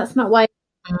because that's not why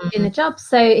he's doing the job.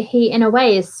 So he, in a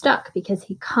way, is stuck because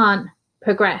he can't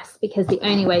progress, because the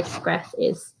only way to progress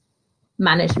is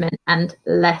management and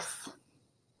less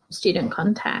student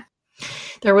contact.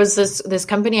 There was this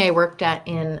company I worked at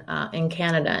in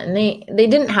Canada, and they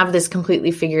didn't have this completely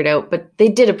figured out, but they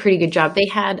did a pretty good job. They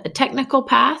had a technical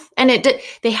path, and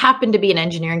they happened to be an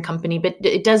engineering company, but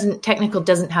technical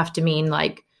doesn't have to mean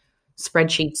like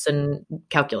spreadsheets and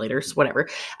calculators, whatever.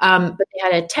 But they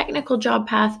had a technical job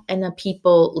path and a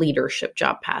people leadership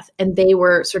job path, and they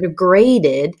were sort of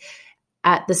graded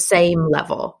at the same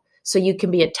level. So you can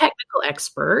be a technical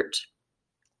expert,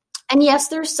 and yes,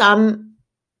 there's some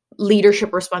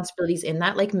leadership responsibilities in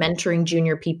that, like mentoring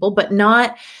junior people, but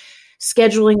not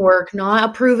scheduling work, not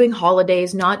approving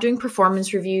holidays, not doing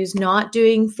performance reviews, not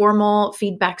doing formal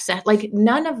feedback set, like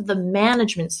none of the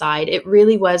management side. It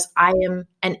really was, I am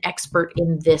an expert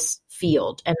in this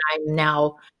field, and I'm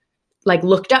now like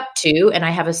looked up to, and I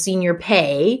have a senior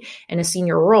pay and a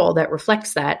senior role that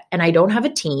reflects that. And I don't have a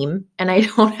team, and I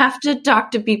don't have to talk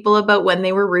to people about when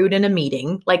they were rude in a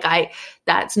meeting. Like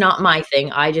that's not my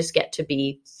thing. I just get to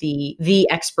be the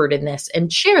expert in this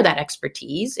and share that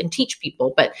expertise and teach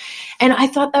people. And I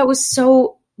thought that was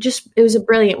it was a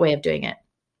brilliant way of doing it.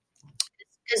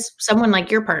 Because someone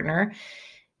like your partner,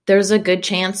 there's a good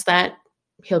chance that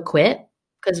he'll quit,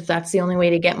 because if that's the only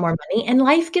way to get more money, and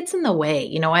life gets in the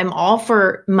way. I'm all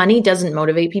for money doesn't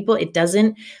motivate people. It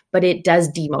doesn't, but it does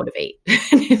demotivate.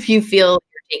 If you feel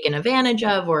you're taken advantage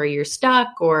of, or you're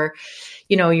stuck, or,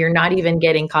 you're not even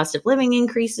getting cost of living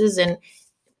increases, and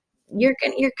you're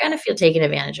going to feel taken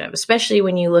advantage of, especially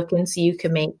when you look and see you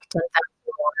can make $10,000 more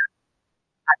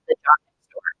at the job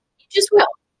next door. You just will.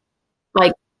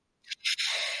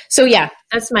 So yeah,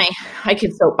 I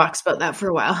could soapbox about that for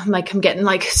a while. I'm getting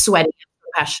sweaty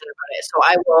and passionate about it. So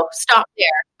I will stop there.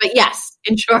 But yes,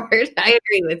 in short, I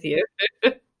agree with you.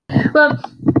 Well,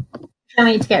 I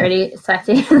need to get really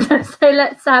sweaty. So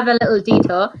let's have a little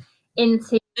detour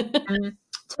into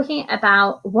talking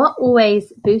about what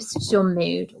always boosts your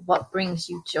mood, what brings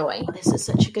you joy. This is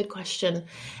such a good question.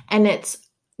 And it's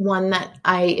one that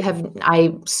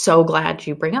I'm so glad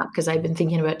you bring up, because I've been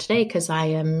thinking about today, because I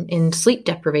am in sleep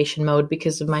deprivation mode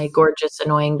because of my gorgeous,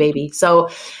 annoying baby. So,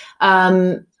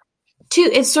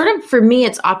 it's sort of, for me,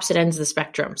 it's opposite ends of the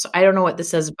spectrum. So I don't know what this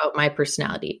says about my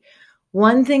personality.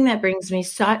 One thing that brings me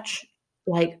such,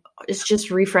 like, it's just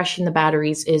refreshing the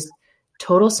batteries, is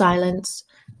total silence.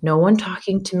 No one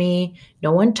talking to me,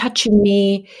 no one touching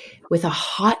me, with a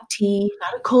hot tea,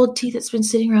 not a cold tea that's been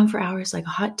sitting around for hours, like a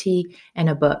hot tea and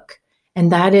a book.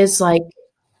 And that is like,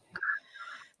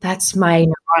 that's my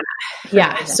nirvana.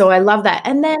 Yeah. So I love that.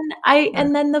 And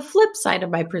then the flip side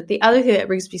of the other thing that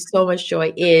brings me so much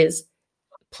joy is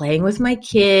playing with my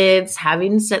kids,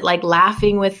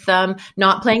 laughing with them,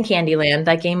 not playing Candyland.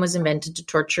 That game was invented to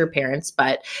torture parents,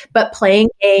 but playing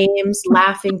games,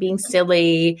 laughing, being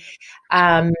silly.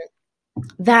 That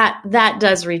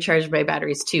does recharge my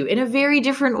batteries too, in a very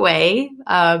different way.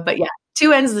 But yeah,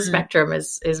 two ends of the spectrum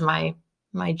is my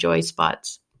joy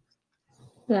spots.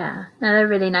 Yeah, no, they're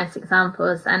really nice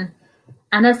examples. And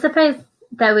I suppose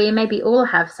that we maybe all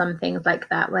have some things like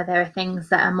that, where there are things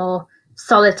that are more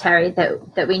solitary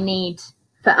that we need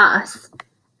for us,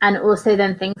 and also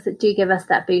then things that do give us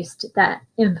that boost that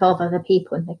involve other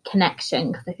people and the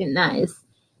connection, because I think that is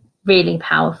really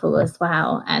powerful as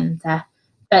well. And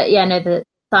but yeah, no, the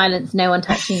silence, no one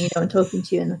touching you, no one talking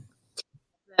to you, and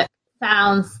the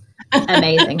sounds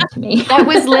amazing to me. That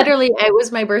was literally, it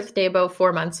was my birthday about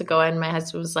 4 months ago, and my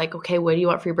husband was like, okay, what do you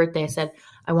want for your birthday? I said,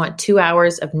 I want 2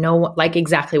 hours of like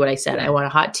exactly what I said. I want a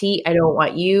hot tea. I don't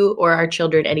want you or our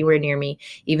children anywhere near me,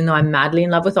 even though I'm madly in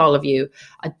love with all of you.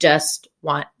 I just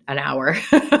want an hour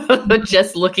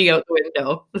just looking out the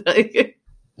window.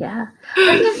 Yeah.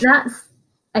 I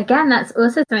think that's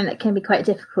also something that can be quite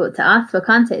difficult to ask for,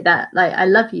 can't it? That, like, I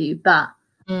love you, but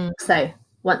so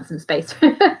want some space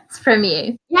from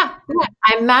you. Yeah.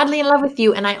 I'm madly in love with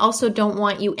you, and I also don't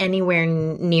want you anywhere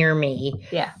near me.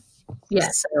 Yeah.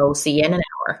 So see you in an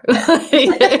hour.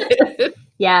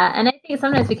 Yeah. And I think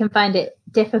sometimes we can find it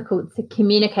difficult to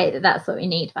communicate that that's what we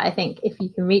need. But I think if you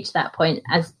can reach that point,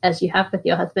 as you have with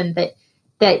your husband, that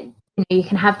you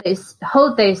can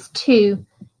hold those two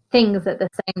things at the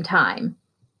same time,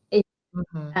 is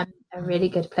a really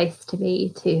good place to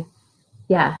be, to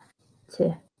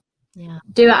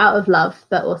do it out of love,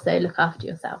 but also look after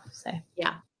yourself. So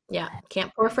yeah,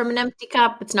 can't pour from an empty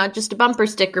cup. It's not just a bumper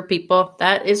sticker, people.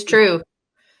 That is true.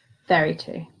 Very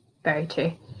true. Very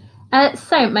true.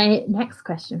 So my next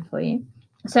question for you.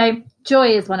 So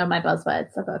joy is one of my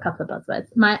buzzwords. I've got a couple of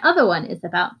buzzwords. My other one is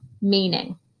about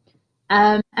meaning.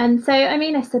 And so, I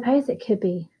mean, I suppose it could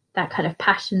be that kind of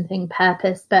passion thing,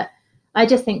 purpose, but I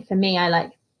just think for me, I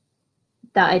like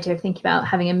that idea of thinking about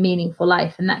having a meaningful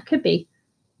life, and that could be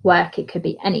work, it could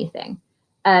be anything,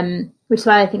 which is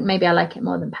why I think maybe I like it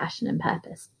more than passion and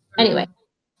purpose. Anyway,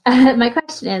 my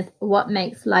question is, what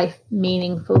makes life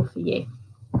meaningful for you?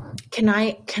 Can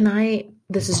I,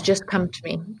 this has just come to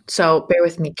me, so bear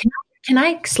with me. Can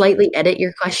I slightly edit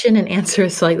your question and answer a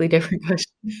slightly different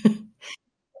question?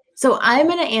 So I'm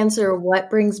going to answer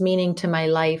what brings meaning to my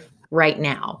life right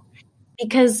now,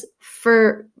 because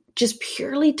for just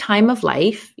purely time of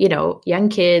life, young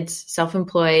kids,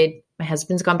 self-employed, my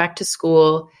husband's gone back to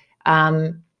school.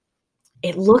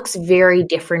 It looks very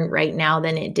different right now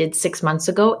than it did 6 months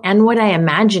ago, and what I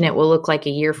imagine it will look like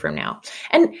a year from now.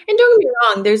 And don't get me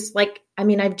wrong, there's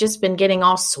I've just been getting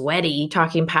all sweaty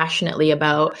talking passionately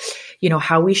about,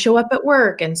 how we show up at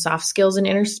work and soft skills and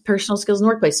interpersonal skills in the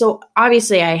workplace. So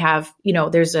obviously I have,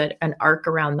 there's an arc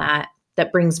around that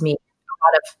brings me a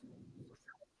lot of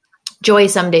joy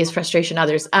some days, frustration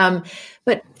others.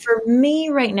 But for me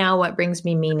right now, what brings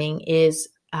me meaning is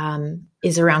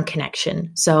around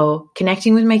connection. So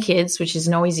connecting with my kids, which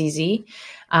isn't always easy.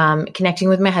 Connecting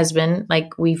with my husband,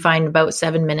 like we find about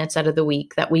 7 minutes out of the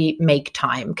week that we make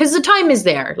time, because the time is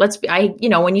there.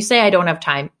 When you say I don't have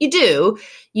time, you do.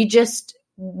 You just,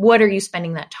 what are you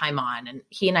spending that time on? And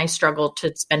he and I struggle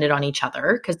to spend it on each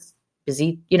other because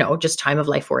busy, just time of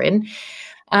life we're in.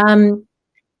 And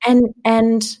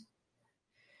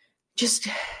just,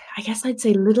 I guess I'd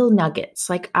say little nuggets.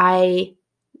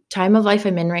 Time of life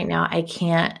I'm in right now, I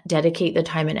can't dedicate the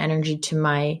time and energy to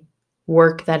my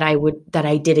work that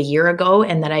I did a year ago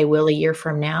and that I will a year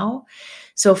from now.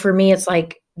 So for me, it's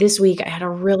like this week I had a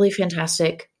really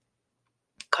fantastic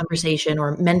conversation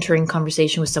or mentoring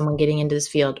conversation with someone getting into this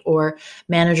field, or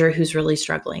manager who's really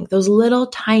struggling. Those little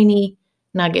tiny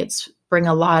nuggets bring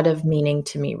a lot of meaning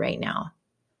to me right now.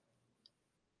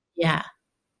 Yeah.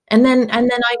 And then I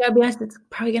gotta be honest, it's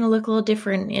probably gonna look a little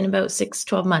different in about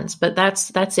 6-12 months, but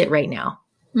that's it right now.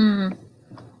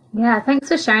 Yeah, thanks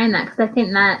for sharing that, because I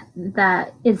think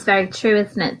that is very true,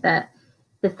 isn't it? That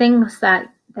the things that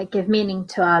give meaning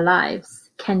to our lives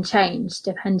can change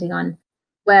depending on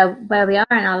where we are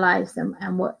in our lives and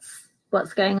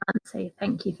what's going on. So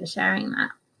thank you for sharing that.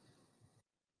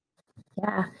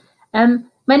 Yeah.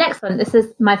 My next one, this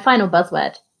is my final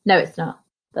buzzword. No, it's not.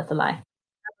 That's a lie.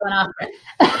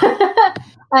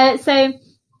 So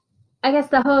I guess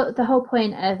the whole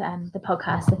point of the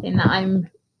podcast, the thing that I'm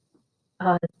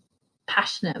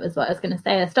passionate was what I was going to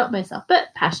say. I stopped myself, but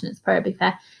passionate is probably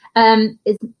fair.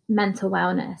 Is mental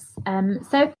wellness.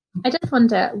 So I just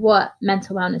wonder what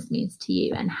mental wellness means to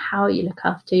you and how you look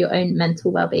after your own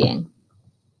mental well-being.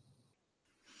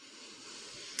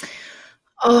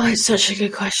 Oh, it's such a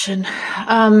good question.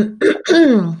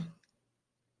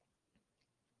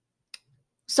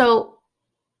 So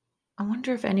I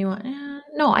wonder if anyone,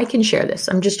 no, I can share this.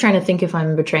 I'm just trying to think if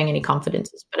I'm betraying any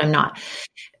confidences, but I'm not.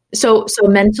 So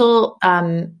mental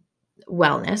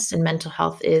wellness and mental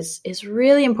health is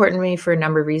really important to me for a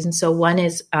number of reasons. So one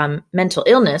is mental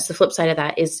illness. The flip side of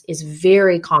that is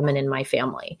very common in my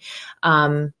family.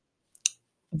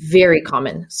 Very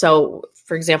common. So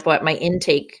for example, at my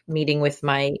intake meeting with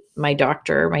my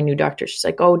doctor, my new doctor, she's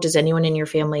like, "Oh, does anyone in your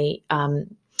family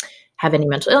have any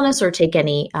mental illness or take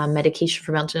any medication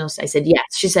for mental illness?" I said, "Yes."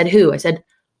 She said, "Who?" I said,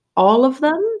 "All of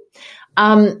them."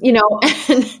 And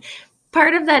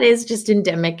part of that is just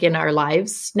endemic in our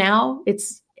lives now.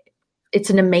 It's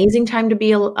an amazing time to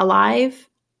be alive,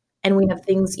 and we have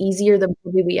things easier than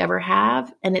maybe we ever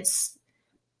have. And it's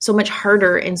so much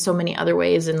harder in so many other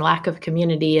ways, and lack of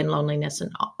community and loneliness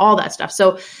and all that stuff.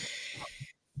 So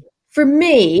for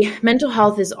me, mental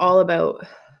health is all about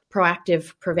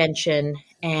proactive prevention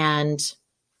and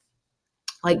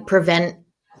like prevent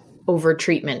over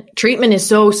treatment. Treatment is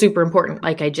so super important,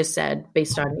 like I just said,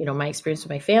 based on, my experience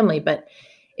with my family. But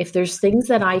if there's things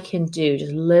that I can do,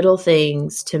 just little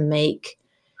things to make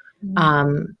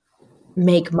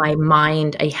my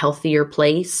mind a healthier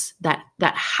place, that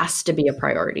has to be a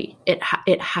priority.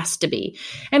 It has to be.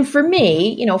 And for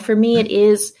me, it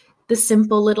is the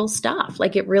simple little stuff.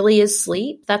 Like it really is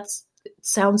sleep. It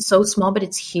sounds so small, but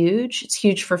it's huge. It's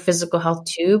huge for physical health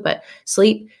too, but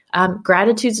sleep.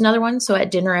 Gratitude's another one. So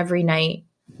at dinner every night,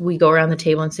 we go around the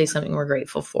table and say something we're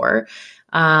grateful for.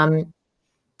 And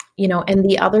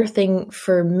the other thing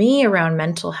for me around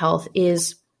mental health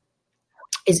is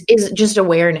just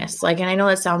awareness. Like, and I know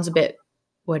that sounds a bit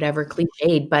whatever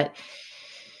cliched, but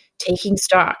taking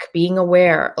stock, being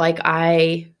aware. Like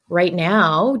right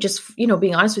now, just,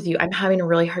 being honest with you, I'm having a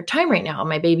really hard time right now.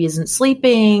 My baby isn't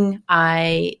sleeping.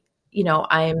 I'm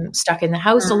stuck in the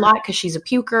house a lot because she's a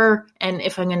puker. And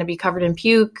if I'm going to be covered in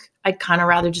puke, I'd kind of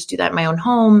rather just do that in my own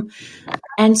home.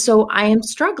 And so I am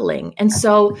struggling. And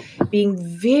so being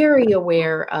very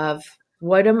aware of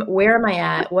where am I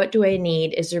at? What do I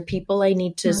need? Is there people I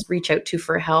need to reach out to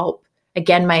for help?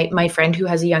 Again, my friend who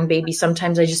has a young baby,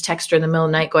 sometimes I just text her in the middle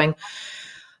of the night going,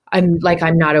 I'm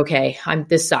not okay.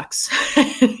 This sucks,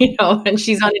 and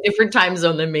she's on a different time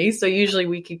zone than me. So usually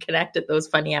we can connect at those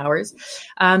funny hours.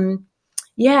 So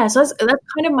that's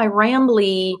kind of my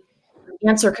rambly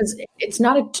answer, because it's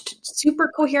not a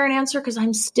super coherent answer, because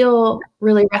I'm still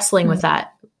really wrestling with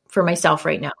that for myself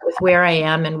right now, with where I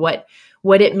am and what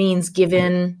it means,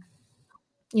 given,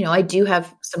 I do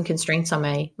have some constraints on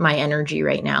my energy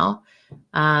right now.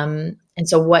 And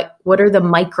so what are the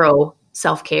micro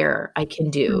self-care I can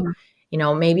do?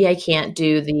 Maybe I can't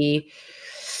do the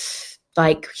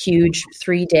huge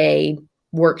 3-day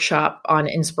workshop on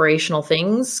inspirational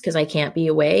things because I can't be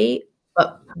away.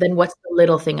 But then what's the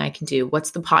little thing I can do?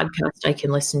 What's the podcast I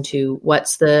can listen to?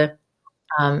 What's the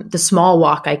small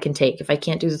walk I can take? If I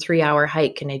can't do the 3-hour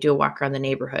hike, can I do a walk around the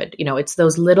neighborhood? It's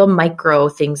those little micro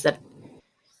things that,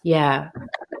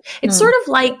 it's sort of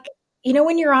like,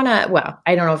 when you're on I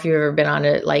don't know if you've ever been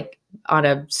on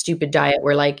a stupid diet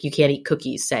where you can't eat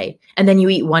cookies, say, and then you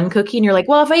eat one cookie and you're like,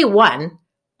 well, if I eat one,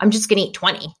 I'm just going to eat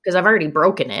 20 because I've already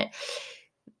broken it.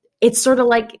 It's sort of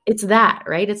like, it's that,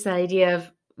 right? It's that idea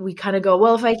of, we kind of go,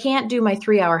 well, if I can't do my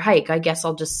 3-hour hike, I guess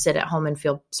I'll just sit at home and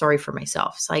feel sorry for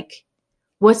myself. It's like,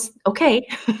 what's okay?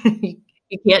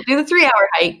 You can't do the 3-hour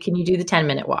hike. Can you do the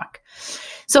 10-minute walk?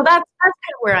 So that's kind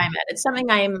of where I'm at. It's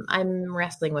something I'm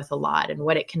wrestling with a lot, and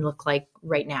what it can look like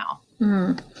right now.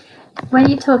 When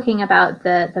you're talking about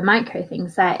the micro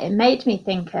things there, it made me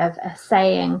think of a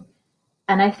saying,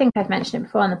 and I think I've mentioned it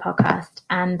before on the podcast,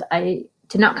 and I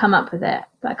did not come up with it,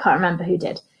 but I can't remember who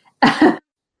did.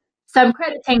 So I'm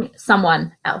crediting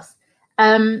someone else.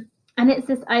 And it's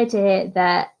this idea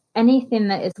that anything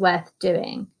that is worth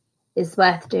doing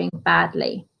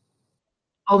badly.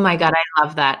 Oh my God, I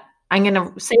love that. I'm going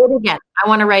to say it again. I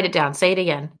want to write it down. Say it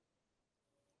again.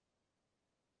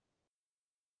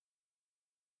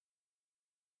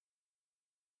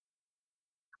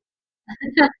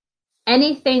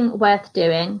 Anything worth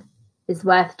doing is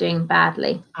worth doing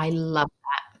badly. I love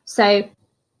that. So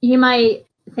you might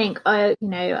think, oh,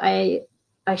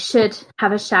 I should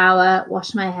have a shower,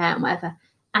 wash my hair and whatever.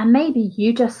 And maybe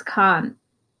you just can't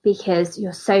because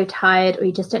you're so tired or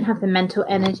you just don't have the mental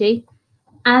energy.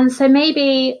 And so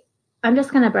maybe I'm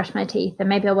just going to brush my teeth and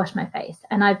maybe I'll wash my face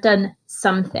and I've done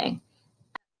something.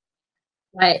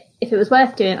 Like if it was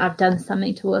worth doing, I've done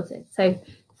something towards it. So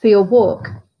for your walk,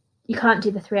 you can't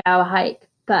do the 3-hour hike,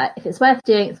 but if it's worth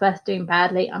doing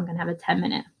badly. I'm going to have a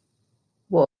 10-minute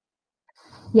walk.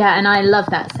 Yeah, and I love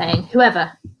that saying.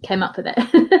 Whoever came up with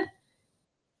it.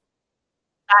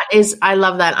 I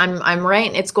love that. I'm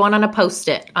right. It's going on a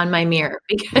Post-it on my mirror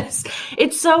because I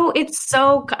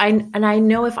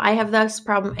know if I have this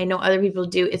problem, I know other people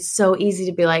do. It's so easy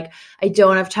to be like, I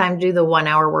don't have time to do the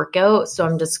 1-hour workout. So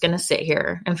I'm just going to sit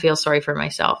here and feel sorry for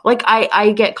myself. Like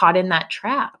I get caught in that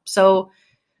trap. So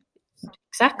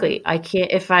exactly. I can't,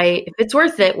 if it's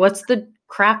worth it, what's the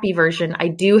crappy version? I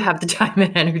do have the time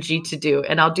and energy to do,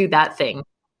 and I'll do that thing.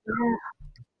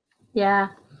 Yeah.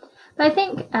 But I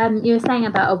think you were saying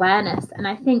about awareness, and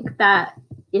I think that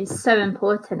is so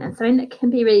important and something that can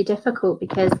be really difficult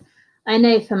because I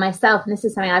know for myself, and this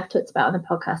is something I've talked about on the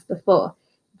podcast before,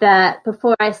 that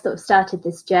before I sort of started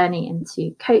this journey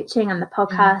into coaching and the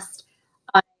podcast,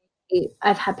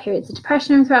 I've had periods of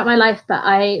depression throughout my life, but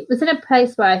I was in a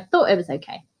place where I thought it was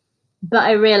okay. But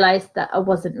I realized that I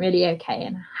wasn't really okay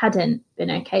and hadn't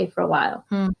been okay for a while.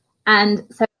 And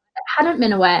so I hadn't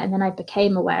been aware, and then I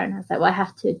became aware, and I was like, well, I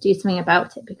have to do something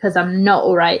about it because I'm not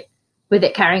all right with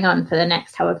it carrying on for the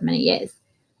next however many years.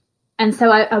 And so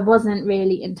I wasn't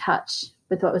really in touch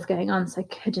with what was going on, so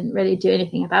I couldn't really do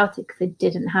anything about it because I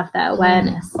didn't have that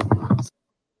awareness. So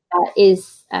that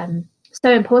is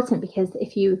so important because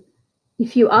if you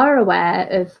are aware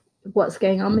of what's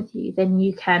going on with you, then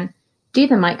you can do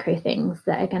the micro things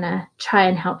that are going to try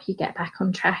and help you get back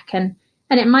on track. And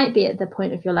it might be at the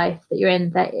point of your life that you're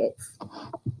in that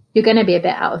you're going to be a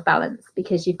bit out of balance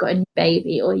because you've got a new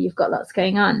baby or you've got lots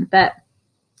going on. But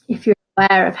if you're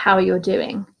aware of how you're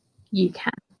doing, you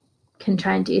can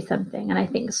try and do something. And I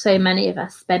think so many of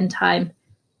us spend time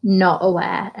not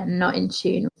aware and not in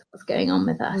tune with what's going on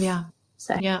with us. Yeah.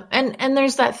 So. Yeah. And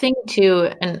there's that thing too.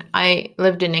 And I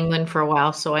lived in England for a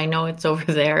while, so I know it's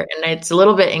over there, and it's a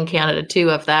little bit in Canada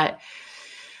too, of that.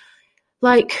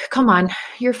 Like, come on,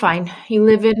 you're fine. You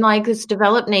live in like this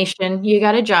developed nation. You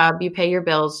got a job, you pay your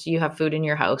bills, you have food in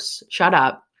your house. Shut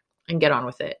up and get on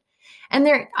with it.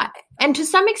 And to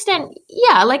some extent,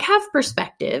 yeah, like have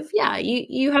perspective. Yeah,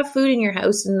 you have food in your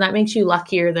house, and that makes you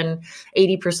luckier than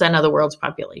 80% of the world's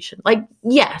population. Like,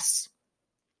 yes.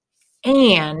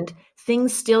 And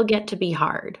things still get to be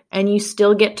hard, and you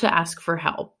still get to ask for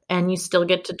help, and you still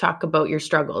get to talk about your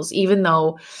struggles, even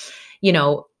though,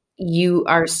 you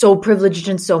are so privileged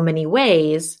in so many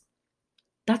ways.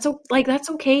 That's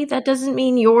okay. That doesn't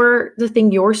mean the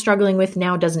thing you're struggling with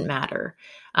now doesn't matter.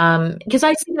 Because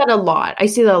I see that a lot. I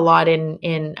see that a lot I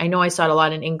know I saw it a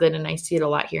lot in England, and I see it a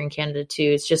lot here in Canada too.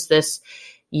 It's just this,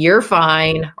 you're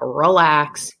fine,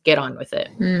 relax, get on with it.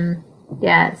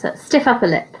 Yeah, so stiff upper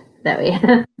lip that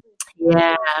we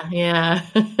Yeah.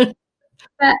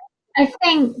 But I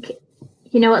think,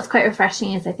 what's quite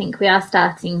refreshing is I think we are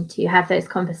starting to have those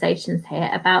conversations here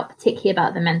particularly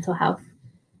about the mental health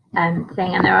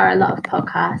thing. And there are a lot of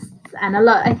podcasts and a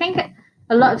lot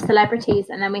of celebrities.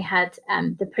 And then we had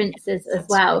the princes as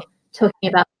well talking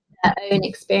about their own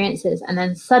experiences. And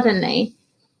then suddenly,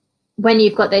 when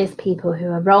you've got those people who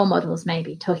are role models,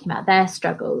 maybe talking about their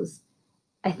struggles,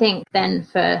 I think then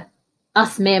for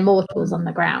us mere mortals on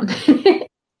the ground,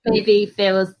 maybe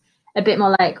feels a bit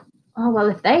more like, oh, well,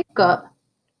 if they've got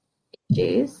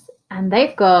issues and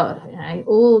they've got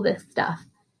all this stuff,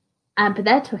 but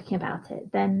they're talking about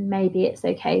it, then maybe it's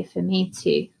okay for me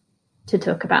to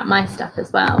talk about my stuff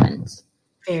as well. And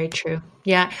very true.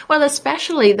 Yeah. Well,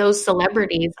 especially those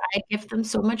celebrities, I give them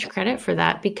so much credit for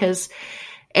that because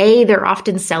they're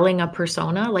often selling a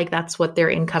persona, like that's what their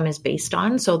income is based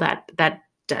on. So that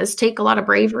does take a lot of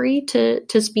bravery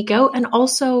to speak out. And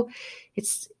also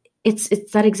it's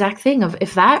that exact thing of,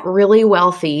 if that really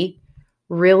wealthy,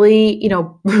 really,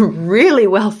 really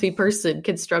wealthy person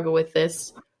can struggle with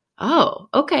this. Oh,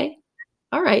 okay.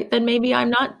 All right. Then maybe I'm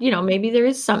not, maybe there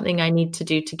is something I need to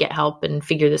do to get help and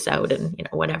figure this out and,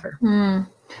 whatever.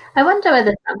 I wonder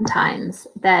whether sometimes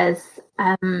there's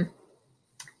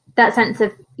that sense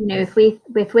of, if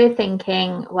we're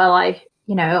thinking, well,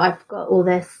 I've got all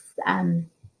this,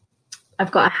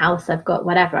 I've got a house, I've got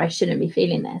whatever, I shouldn't be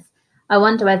feeling this. I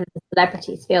wonder whether the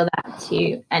celebrities feel that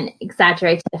to an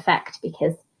exaggerated effect,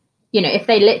 because, if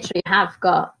they literally have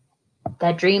got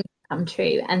their dreams come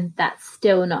true and that's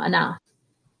still not enough,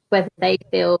 whether they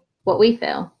feel what we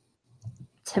feel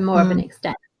to more of an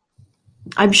extent.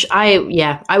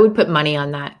 I would put money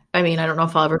on that. I mean, I don't know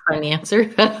if I'll ever find the answer,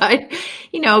 but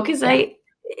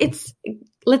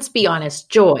let's be honest,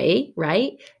 joy,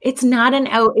 right? It's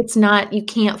not, you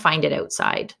can't find it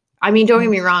outside. I mean, don't get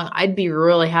me wrong. I'd be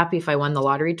really happy if I won the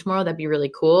lottery tomorrow. That'd be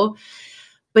really cool.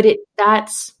 But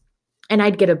and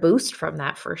I'd get a boost from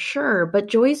that for sure. But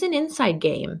joy's an inside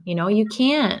game. You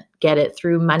can't get it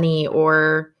through money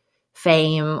or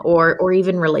fame or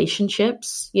even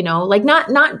relationships,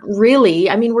 not really.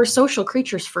 I mean, we're social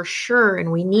creatures for sure.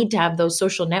 And we need to have those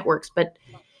social networks, but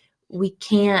we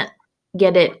can't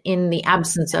get it in the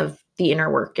absence of the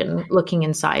inner work and looking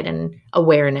inside and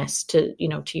awareness to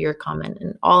your comment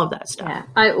and all of that stuff. Yeah.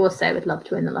 I also would love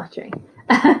to win the lottery.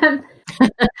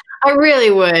 I really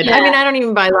would. Yeah. I mean, I don't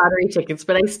even buy lottery tickets,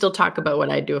 but I still talk about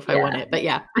what I'd do if I won it. But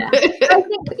yeah. I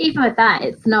think even with that,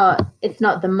 it's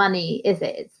not the money, is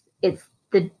it? It's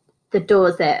the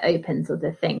doors that it opens, or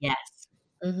the things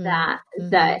that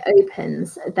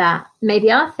opens, that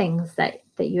maybe are things that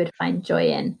you would find joy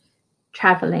in,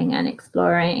 traveling and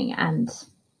exploring, and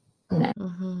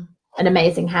an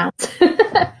amazing house.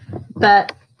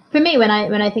 But for me, when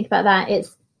I think about that,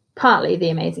 it's partly the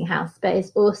amazing house, but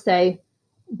it's also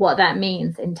what that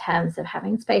means in terms of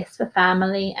having space for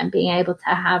family and being able to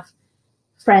have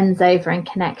friends over and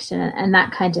connection and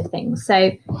that kind of thing.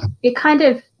 So it kind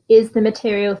of is the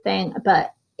material thing,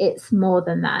 but it's more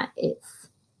than that. It's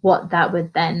what that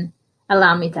would then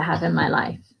allow me to have in my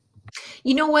life.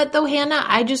 You know what, though, Hannah?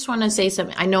 I just want to say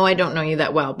something. I know I don't know you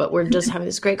that well, but we're just having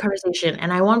this great conversation.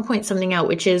 And I want to point something out,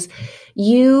 which is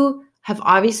you have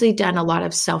obviously done a lot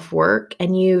of self-work,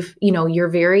 and you're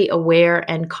very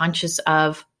aware and conscious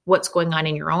of what's going on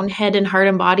in your own head and heart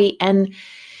and body. And,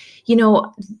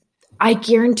 I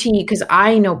guarantee you, because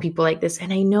I know people like this,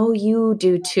 and I know you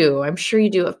do too. I'm sure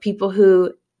you do, of people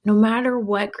who, no matter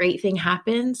what great thing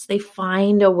happens, they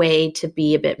find a way to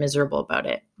be a bit miserable about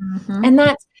it. Mm-hmm. And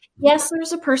that's, yes,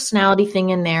 there's a personality thing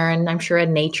in there, and I'm sure a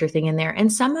nature thing in there.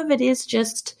 And some of it is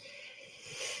just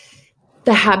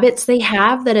the habits they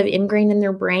have that have ingrained in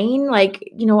their brain.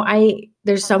 Like,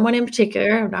 there's someone in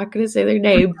particular, I'm not going to say their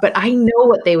name, but I know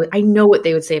what they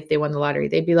would say if they won the lottery.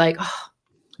 They'd be like, oh,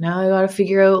 now I got to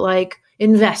figure out like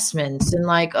investments, and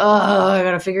like, oh, I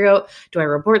got to figure out, do I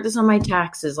report this on my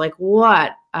taxes? Like,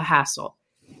 what a hassle.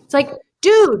 It's like,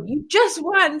 dude, you just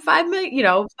won 5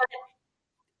 million,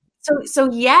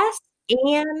 So yes,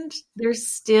 and there's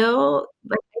still,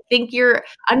 like, I think you're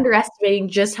underestimating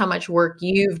just how much work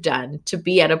you've done to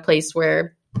be at a place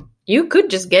where you could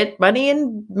just get money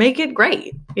and make it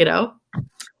great,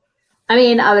 I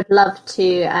mean, I would love to,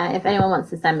 if anyone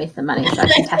wants to send me some money so I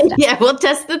can test it. Yeah, we'll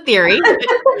test the theory.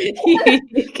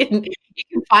 you can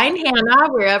find Hannah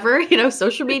wherever,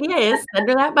 social media is, send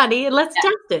her that money and let's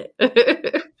test it.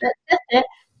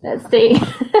 Let's see.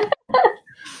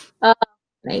 Oh,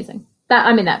 amazing.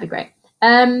 That'd be great.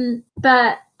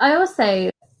 But I also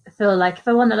feel like if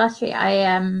I won the lottery,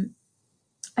 I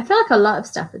feel like a lot of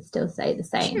stuff would still stay the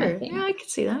same. Sure. I think. Yeah, I can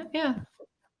see that. Yeah.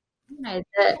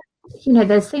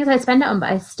 There's things I spend it on,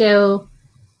 but I still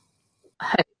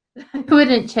hope it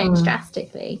wouldn't change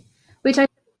drastically, which I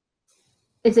think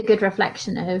is a good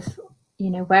reflection of,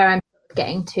 where I'm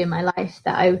getting to in my life,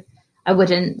 that I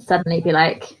wouldn't suddenly be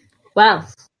like, well,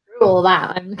 through all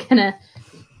that, I'm gonna,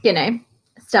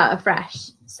 start afresh.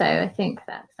 So I think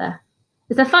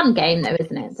it's a fun game though,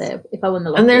 isn't it? So if I won the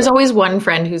lottery. And there's always one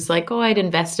friend who's like, oh, I'd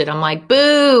invested. I'm like,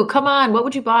 boo, come on, what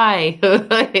would you buy?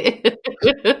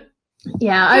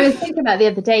 Yeah, I was thinking about the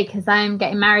other day, because I'm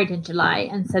getting married in July,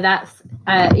 and so that's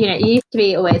it used to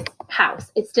be always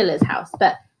house. It still is house,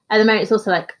 but at the moment it's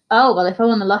also like, oh well, if I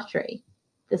won the lottery,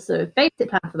 the sort of basic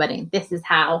plan for wedding, this is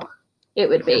how it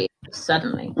would be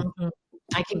suddenly. Mm-hmm.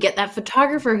 I could get that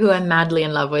photographer who I'm madly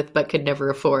in love with but could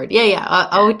never afford. Yeah.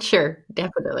 Oh, sure,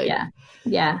 definitely.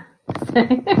 Yeah.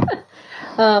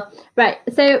 Right.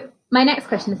 So my next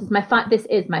question. This is my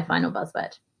final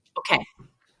buzzword. Okay.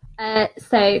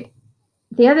 So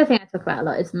the other thing I talk about a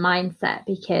lot is mindset,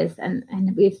 because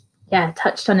and we've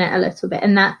touched on it a little bit,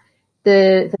 and that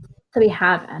the that we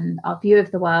have and our view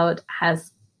of the world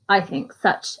has, I think,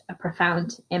 such a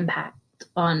profound impact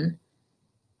on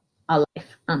our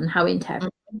life, on how we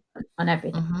interpret on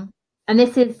everything. Mm-hmm. And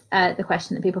this is the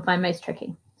question that people find most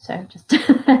tricky. So just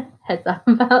heads up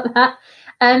about that.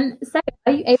 So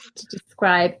are you able to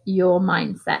describe your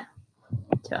mindset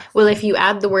to us? Well, if you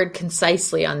add the word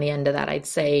concisely on the end of that, I'd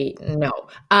say no.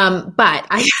 But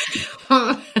I,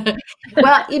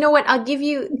 well, you know what? I'll give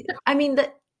you,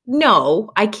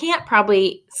 no, I can't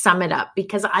probably sum it up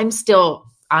because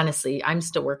honestly, I'm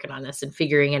still working on this and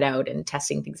figuring it out and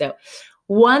testing things out.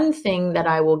 One thing that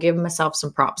I will give myself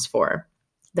some props for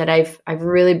that I've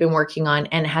really been working on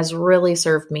and has really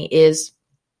served me is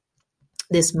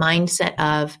this mindset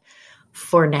of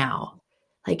for now,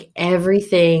 like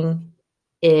everything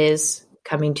is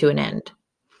coming to an end.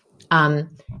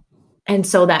 And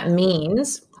so that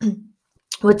means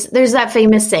there's that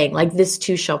famous saying, like this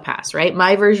too shall pass, right?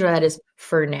 My version of that is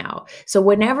for now. So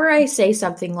whenever I say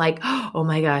something like, oh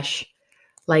my gosh,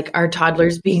 like our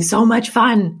toddler's being so much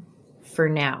fun for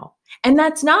now. And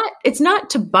it's not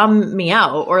to bum me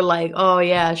out or like, oh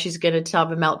yeah, she's going to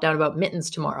have a meltdown about mittens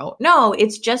tomorrow. No,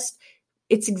 it's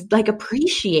like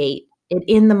appreciate it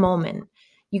in the moment.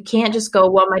 You can't just go,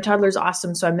 well, my toddler's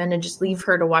awesome, so I'm going to just leave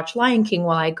her to watch Lion King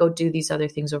while I go do these other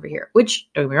things over here, which,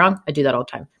 don't get me wrong, I do that all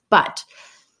the time. But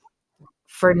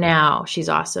for now, she's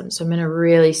awesome, so I'm going to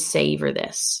really savor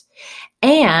this.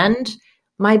 And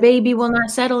my baby will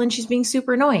not settle and she's being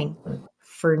super annoying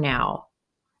for now,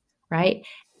 right?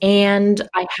 And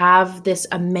I have this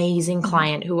amazing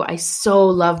client who I so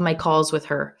love my calls with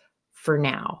her for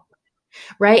now,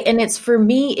 right? And it's for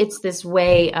me, it's this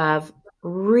way of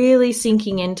really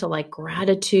sinking into like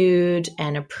gratitude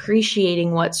and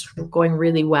appreciating what's going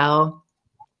really well.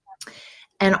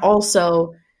 And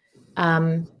also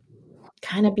kind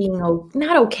of being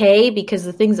not okay because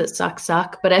the things that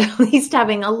suck, but at least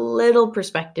having a little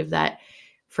perspective that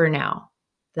for now,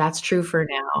 that's true for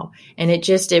now. And it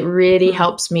really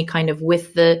helps me kind of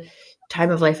with the time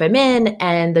of life I'm in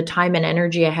and the time and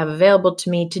energy I have available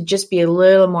to me to just be a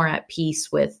little more at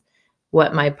peace with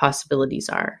what my possibilities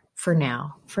are. For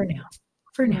now.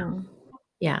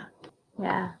 Yeah.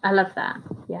 Yeah. I love that.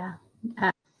 Yeah.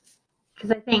 Because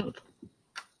I think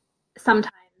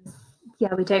sometimes,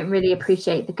 we don't really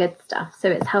appreciate the good stuff.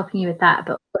 So it's helping you with that,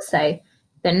 but also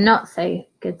the not so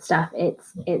good stuff.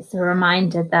 It's a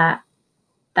reminder that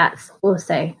that's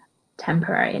also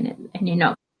temporary and you're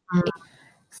not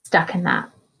stuck in that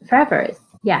forever. It's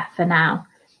for now.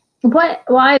 What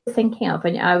I was thinking of,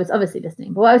 and I was obviously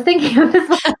listening, but what I was thinking of as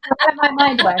well, where my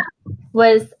mind went,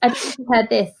 was I think you heard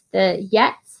this, the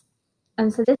yet.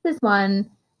 And so this is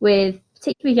one with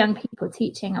particularly young people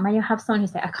teaching. And when you have someone who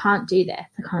say, I can't do this,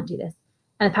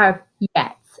 and the power of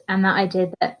yet, and that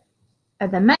idea that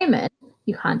at the moment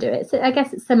you can't do it. So I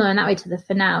guess it's similar in that way to the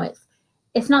for now.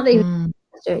 It's not that you can't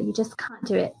do it, you just can't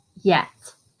do it yet.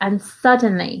 And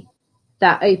suddenly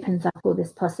that opens up all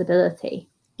this possibility.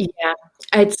 Yeah,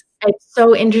 it's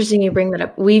so interesting you bring that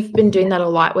up. We've been doing that a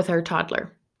lot with our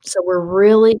toddler. So we're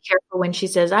really careful when she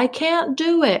says, I can't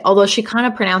do it. Although she kind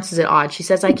of pronounces it odd. She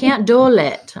says, I can't do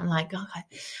it. I'm like, okay.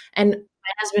 And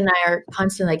my husband and I are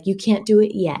constantly like, you can't do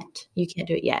it yet. You can't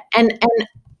do it yet. And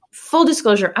full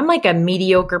disclosure, I'm like a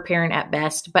mediocre parent at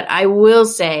best, but I will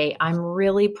say I'm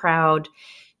really proud.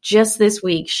 Just this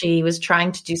week, she was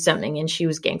trying to do something and she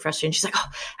was getting frustrated. And she's like, oh,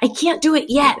 I can't do it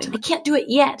yet. I can't do it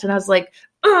yet. And I was like,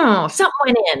 oh, something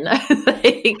went in.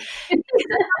 Like,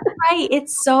 right.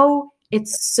 It's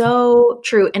so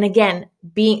true. And again,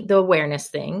 being the awareness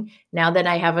thing, now that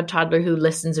I have a toddler who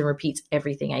listens and repeats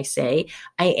everything I say,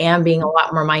 I am being a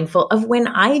lot more mindful of when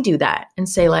I do that and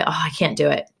say like, oh, I can't do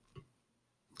it.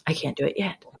 I can't do it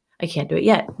yet. I can't do it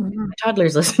yet. Mm-hmm. My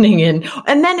toddler's listening in.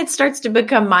 And then it starts to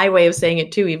become my way of saying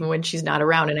it too, even when she's not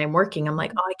around and I'm working. I'm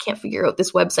like, oh, I can't figure out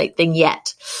this website thing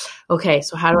yet. Okay.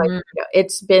 So how do I figure it out?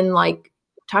 It's been like,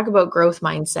 talk about growth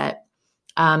mindset.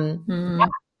 Yeah,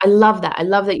 I love that. I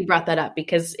love that you brought that up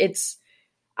because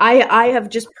I have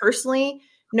just personally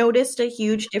noticed a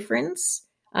huge difference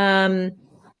in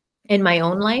my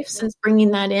own life since bringing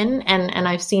that in. And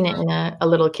I've seen it in a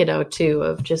little kiddo too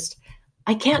of just,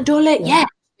 I can't do it yet.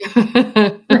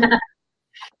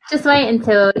 Just wait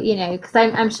until, because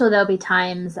I'm sure there'll be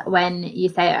times when you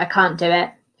say, I can't do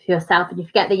it for yourself and you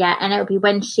forget the yet. And it'll be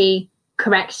when she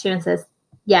corrects you and says,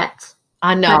 yet.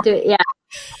 I know. Can't do it yet.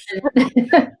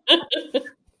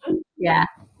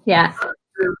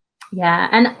 Yeah.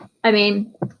 And I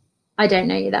mean, I don't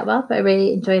know you that well, but I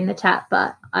really enjoying the chat.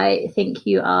 But I think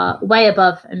you are way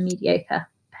above a mediocre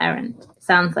parent.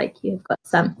 Sounds like you've got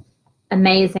some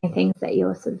amazing things that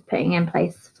you're sort of putting in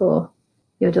place for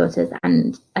your daughters.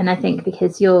 And I think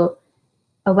because you're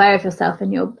aware of yourself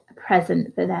and you're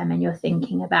present for them and you're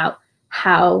thinking about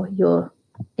how you're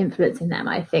influencing them,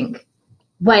 I think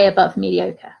way above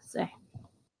mediocre. So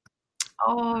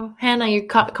Oh, Hannah,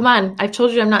 come on. I've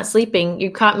told you I'm not sleeping.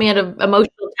 You caught me at an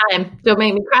emotional time. Don't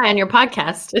make me cry on your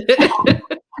podcast.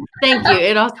 Thank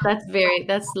you.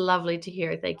 That's lovely to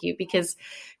hear. Thank you. Because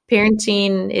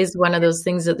parenting is one of those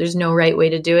things that there's no right way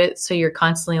to do it. So you're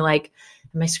constantly like,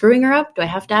 am I screwing her up? Do I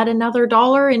have to add another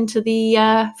 $1 into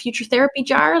the future therapy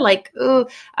jar? Like, oh,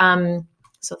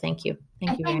 so thank you.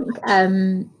 Thank you very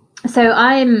much. So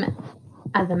I'm,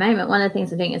 at the moment, one of the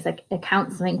things I'm doing is like a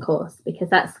counseling course, because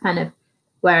that's kind of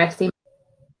where I see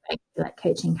like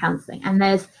coaching, counseling. And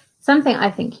there's something,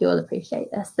 I think you'll appreciate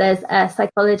this. There's a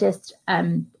psychologist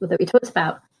that we talked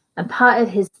about, and part of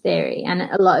his theory, and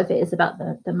a lot of it is about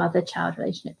the mother-child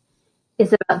relationship,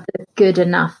 is about the good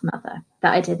enough mother.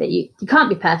 That idea that you can't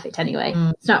be perfect anyway.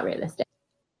 It's not realistic.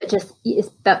 But just it's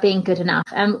about being good enough.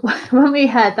 And when we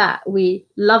heard that, we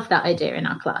loved that idea in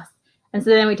our class. And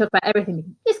so then we talk about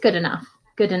everything. It's good enough.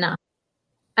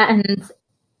 And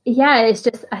yeah, it's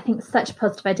just, I think, such a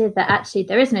positive idea that actually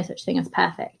there is no such thing as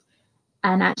perfect.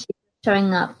 And actually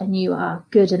showing up and you are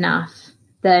good enough,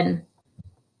 then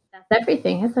that's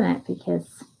everything, isn't it? Because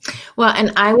well,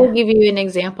 and I will give you an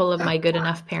example of my good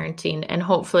enough parenting, and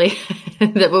hopefully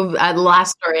that will be the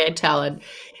last story I tell. And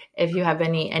if you have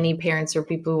any parents or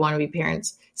people who want to be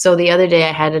parents. So the other day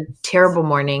I had a terrible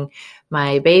morning.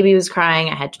 My baby was crying.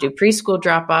 I had to do preschool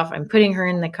drop off. I'm putting her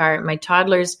in the car. My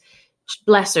toddler's,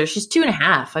 bless her, she's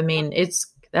 2.5. I mean, it's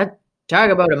that, talk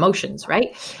about emotions,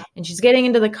 right? And she's getting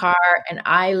into the car, and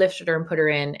I lifted her and put her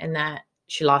in, and that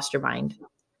she lost her mind.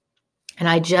 And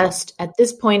I just, at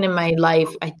this point in my life,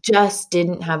 I just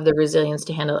didn't have the resilience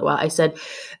to handle it well. I said,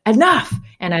 enough.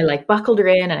 And I like buckled her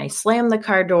in, and I slammed the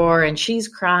car door, and she's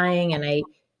crying. And I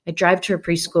drive to her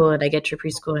preschool, and I get to her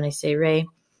preschool, and I say, Ray,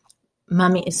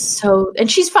 Mommy is so,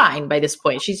 and she's fine by this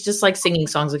point. She's just like singing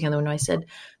songs with the window. I said,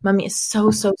 Mommy is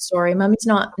so sorry. Mommy's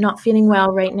not feeling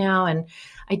well right now. And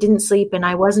I didn't sleep, and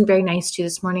I wasn't very nice to you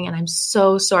this morning. And I'm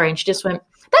so sorry. And she just went,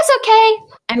 that's okay.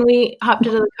 And we hopped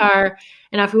into the car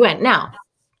and off we went. Now,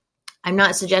 I'm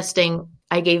not suggesting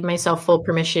I gave myself full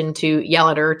permission to yell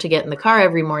at her to get in the car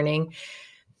every morning.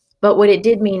 But what it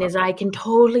did mean is I can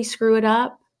totally screw it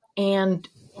up and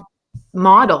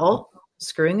model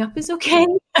screwing up is okay.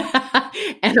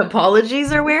 And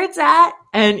apologies are where it's at.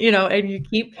 And, and you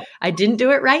keep, I didn't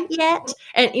do it right yet.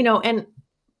 And, and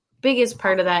biggest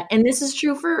part of that, and this is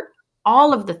true for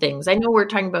all of the things. I know we're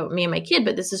talking about me and my kid,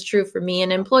 but this is true for me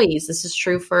and employees. This is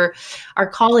true for our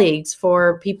colleagues,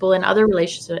 for people in other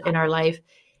relationships in our life.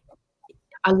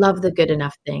 I love the good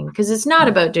enough thing, because it's not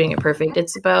about doing it perfect.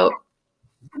 It's about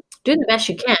doing the best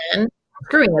you can,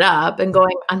 screwing it up and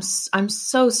going, I'm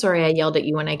so sorry I yelled at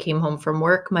you when I came home from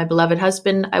work, my beloved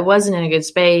husband. I wasn't in a good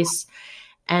space,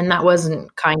 and that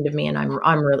wasn't kind of me, and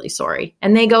I'm really sorry.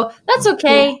 And they go, that's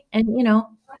okay. And,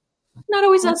 not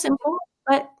always that simple,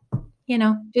 but,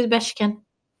 do the best you can.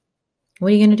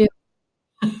 What are you going to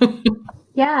do?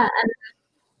 Yeah,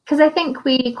 because I think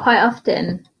we quite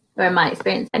often, or in my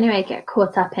experience anyway, get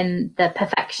caught up in the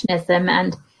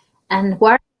perfectionism and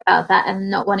worry about that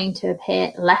and not wanting to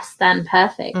appear less than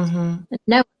perfect. Mm-hmm.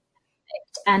 No,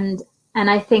 perfect. And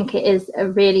I think it is a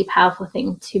really powerful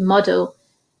thing to model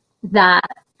that,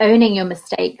 owning your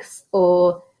mistakes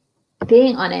or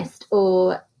being honest,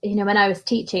 or when I was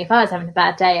teaching, if I was having a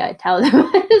bad day, I'd tell them,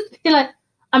 I'd just be like,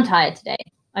 I'm tired today.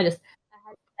 I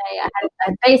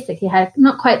basically had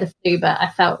not quite the flu, but I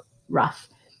felt rough.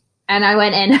 And I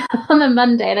went in on the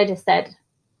Monday and I just said,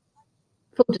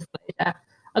 full disclosure,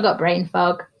 I got brain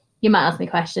fog. You might ask me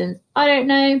questions. I don't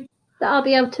know that I'll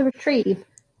be able to retrieve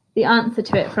the answer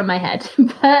to it from my head.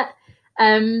 But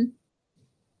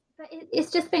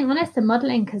it's just being honest and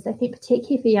modeling, because I think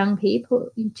particularly for young people,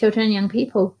 children and young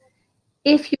people,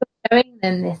 if you're showing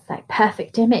them this like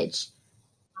perfect image,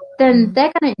 then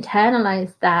they're going to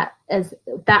internalize that as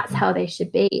that's how they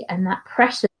should be, and that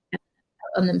pressure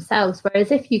on themselves.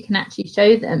 Whereas if you can actually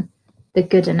show them the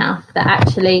good enough, that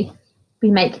actually we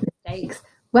make mistakes.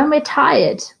 When we're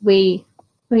tired, we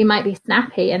might be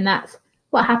snappy, and that's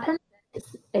what happens.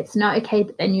 It's not okay,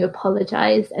 but then you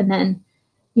apologize, and then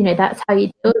that's how you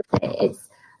deal with it.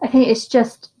 I think it's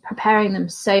just preparing them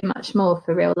so much more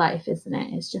for real life, isn't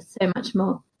it? It's just so much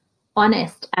more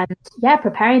honest and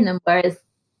preparing them. Whereas,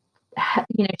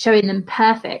 showing them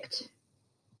perfect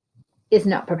is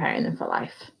not preparing them for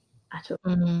life at all.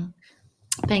 Mm-hmm.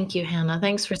 Thank you, Hannah.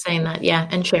 Thanks for saying that. Yeah.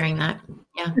 And sharing that.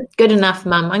 Yeah. Good enough,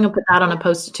 Mom. I'm going to put that on a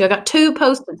post-it too. I got 2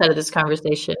 post-its out of this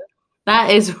conversation.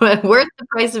 That is worth the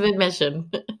price of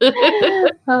admission.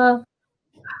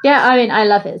 Yeah, I mean, I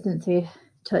love it since we've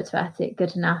talked about it.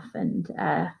 Good enough, and good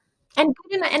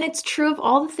enough, and it's true of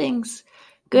all the things.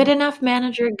 Good enough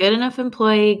manager, good enough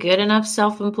employee, good enough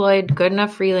self-employed, good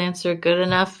enough freelancer, good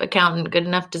enough accountant, good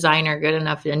enough designer, good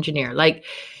enough engineer. Like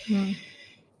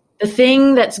the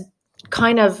thing that's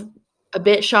kind of a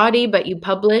bit shoddy, but you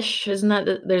publish, isn't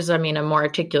that there's, I mean, a more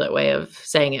articulate way of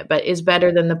saying it, but is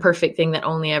better than the perfect thing that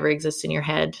only ever exists in your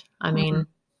head. I mean,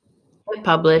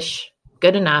 publish,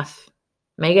 good enough,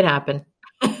 make it happen.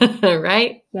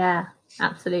 Right? Yeah,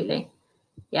 absolutely.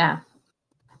 Yeah.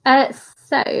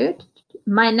 So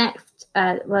my next,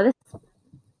 this is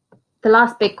the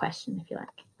last big question, if you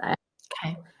like.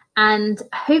 Okay. And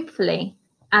hopefully,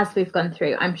 as we've gone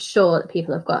through, I'm sure that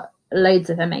people have got loads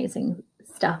of amazing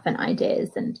stuff and ideas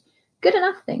and good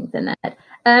enough things in there.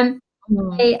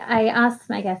 I asked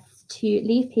my guests to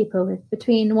leave people with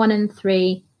between 1 and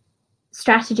 3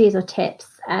 strategies or tips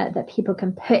that people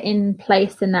can put in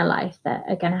place in their life that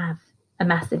are going to have a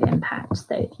massive impact.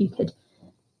 So if you could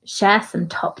share some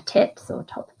top tips or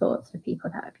top thoughts for people,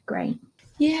 that would be great.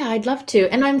 Yeah, I'd love to.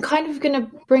 And I'm kind of going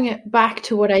to bring it back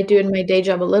to what I do in my day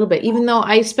job a little bit, even though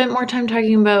I spent more time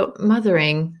talking about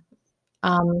mothering.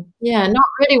 Yeah, not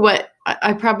really what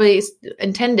I probably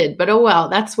intended, but oh well,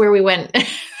 that's where we went.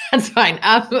 That's fine.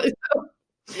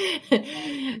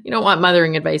 You don't want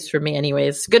mothering advice from me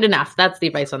anyways. Good enough. That's the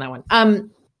advice on that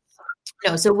one.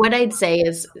 No, so what I'd say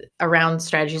is around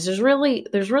strategies, there's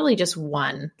really just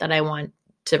one that I want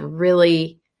to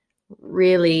really,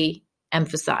 really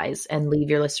emphasize and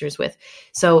leave your listeners with.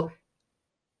 So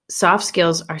soft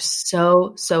skills are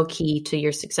so, so key to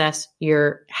your success,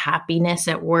 your happiness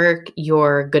at work,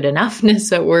 your good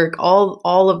enoughness at work,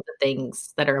 all of the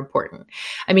things that are important.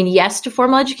 I mean, yes, to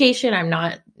formal education, I'm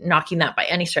not knocking that by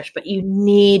any stretch, but you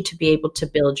need to be able to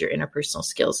build your interpersonal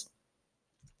skills.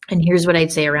 And here's what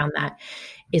I'd say around that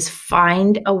is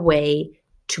find a way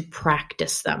to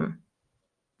practice them.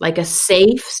 Like a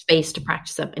safe space to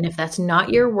practice them. And if that's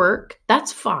not your work,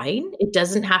 that's fine. It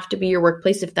doesn't have to be your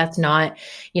workplace if that's not,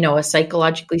 a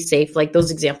psychologically safe, like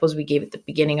those examples we gave at the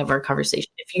beginning of our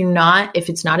conversation. If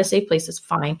it's not a safe place, it's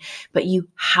fine. But you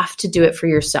have to do it for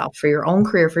yourself, for your own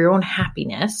career, for your own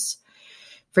happiness,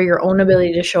 for your own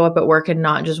ability to show up at work and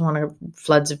not just want to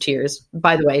floods of tears.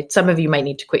 By the way, some of you might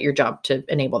need to quit your job to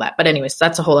enable that. But anyways,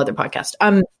 that's a whole other podcast.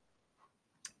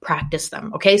 Practice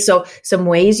them. Okay. So some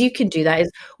ways you can do that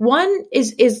is one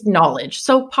is knowledge.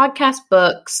 So podcast,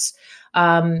 books,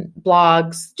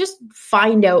 blogs, just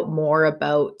find out more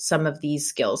about some of these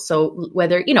skills. So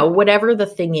whether, whatever the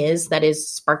thing is that is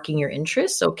sparking your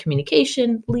interest. So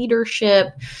communication, leadership,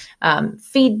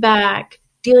 feedback,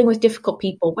 dealing with difficult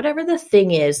people, whatever the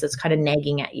thing is that's kind of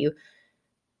nagging at you.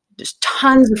 There's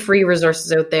tons of free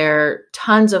resources out there,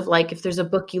 tons of if there's a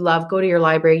book you love, go to your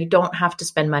library. You don't have to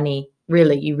spend money.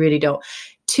 Really, you really don't.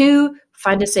 2,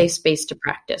 find a safe space to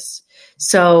practice.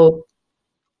 So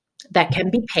that can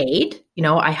be paid.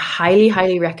 I highly,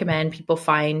 highly recommend people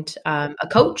find a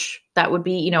coach. That would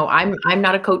be, I'm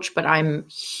not a coach, but I'm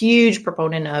a huge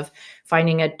proponent of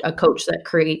finding a coach that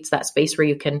creates that space where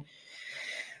you can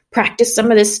practice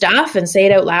some of this stuff and say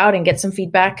it out loud and get some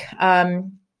feedback.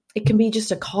 It can be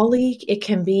just a colleague. It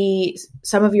can be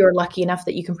some of you are lucky enough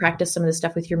that you can practice some of this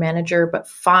stuff with your manager, but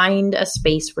find a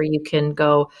space where you can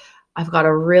go, I've got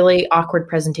a really awkward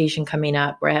presentation coming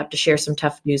up where I have to share some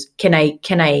tough news. Can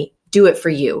I do it for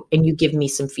you? And you give me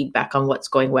some feedback on what's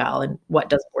going well and what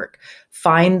doesn't work.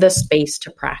 Find the space to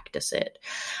practice it.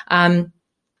 And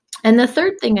the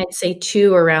third thing I'd say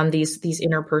too around these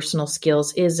interpersonal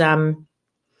skills is,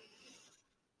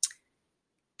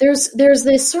 There's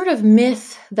this sort of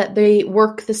myth that they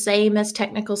work the same as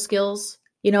technical skills,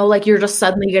 you're just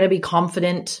suddenly going to be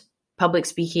confident public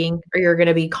speaking, or you're going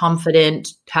to be confident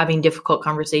having difficult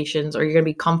conversations, or you're going to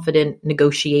be confident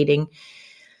negotiating.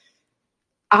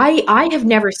 I have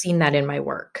never seen that in my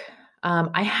work.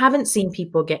 I haven't seen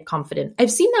people get confident. I've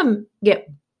seen them get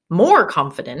more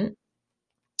confident.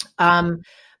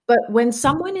 But when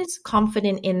someone is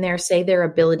confident in their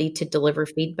ability to deliver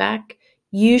feedback,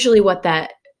 usually what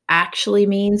that actually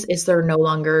means is they're no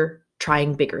longer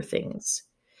trying bigger things.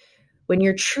 When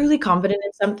you're truly confident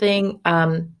in something,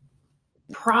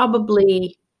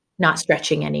 probably not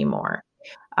stretching anymore.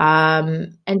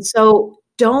 And so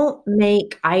don't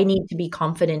make, I need to be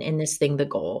confident in this thing, the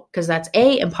goal, because that's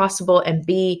A, impossible, and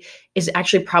B, is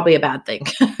actually probably a bad thing.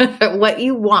 What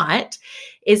you want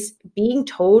is being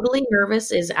totally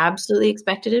nervous is absolutely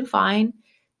expected and fine.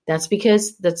 That's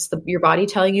because your body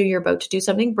telling you you're about to do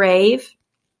something brave.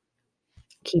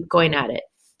 Keep going at it.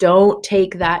 Don't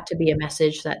take that to be a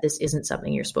message that this isn't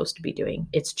something you're supposed to be doing.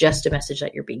 It's just a message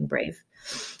that you're being brave.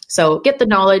 So get the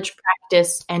knowledge,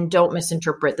 practice, and don't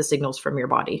misinterpret the signals from your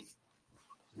body.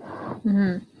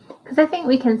 Because I think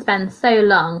we can spend so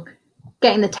long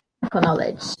getting the technical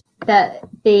knowledge, that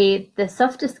the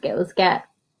softer skills get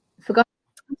forgotten.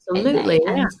 Absolutely.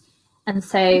 Yeah. And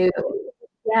so,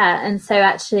 and so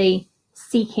actually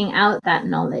seeking out that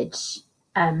knowledge,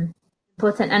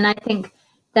 important. And I think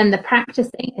then the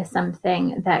practicing is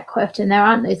something that quite often there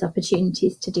aren't those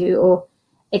opportunities to do, or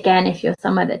again, if you're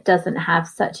somewhere that doesn't have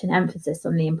such an emphasis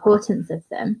on the importance of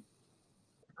them.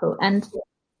 Cool. And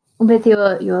with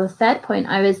your third point,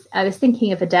 I was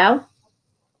thinking of Adele,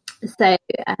 so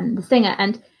the singer,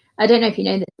 and I don't know if you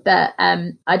know this, but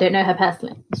I don't know her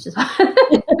personally. It's just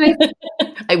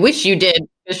I wish you did,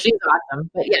 because she's awesome.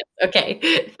 But yes,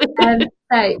 okay.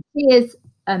 So she is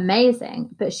amazing,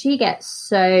 but she gets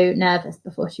so nervous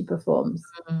before she performs.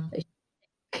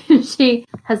 Mm-hmm. She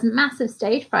has massive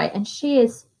stage fright, and she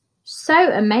is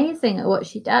so amazing at what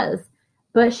she does,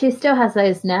 but she still has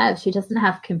those nerves. She doesn't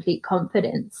have complete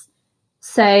confidence.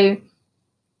 So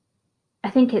I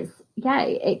think it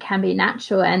can be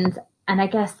natural, and I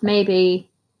guess maybe,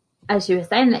 as you were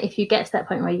saying, that if you get to that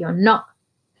point where you're not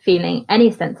feeling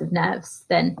any sense of nerves,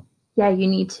 then you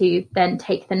need to then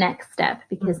take the next step,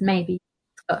 because maybe you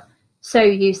got so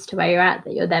used to where you're at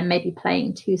that you're then maybe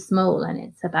playing too small, and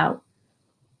it's about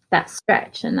that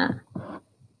stretch and that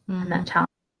challenge.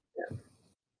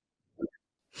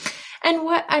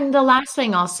 And the last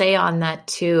thing I'll say on that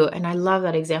too, and I love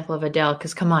that example of Adele,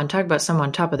 because come on, talk about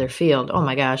someone top of their field. Oh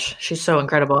my gosh, she's so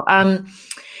incredible.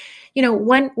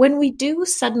 When we do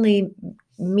suddenly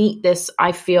meet this,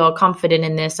 I feel confident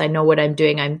in this, I know what I'm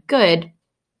doing, I'm good.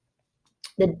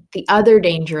 The other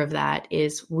danger of that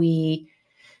is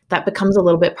that becomes a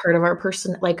little bit part of our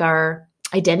person, like our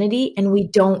identity, and we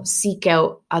don't seek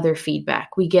out other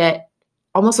feedback. We get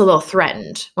almost a little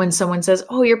threatened when someone says,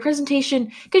 oh, your presentation,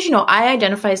 because, I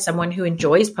identify as someone who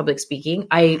enjoys public speaking.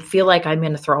 I feel like I'm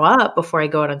going to throw up before I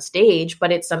go out on stage,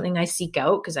 but it's something I seek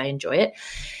out because I enjoy it.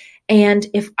 And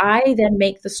if I then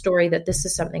make the story that this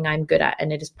is something I'm good at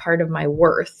and it is part of my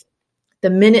worth, the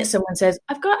minute someone says,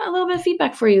 I've got a little bit of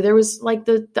feedback for you, there was like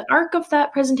the arc of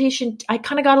that presentation, I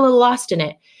kind of got a little lost in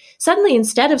it. Suddenly,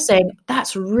 instead of saying,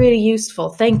 that's really useful,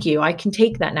 thank you, I can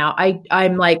take that now,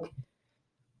 I'm like,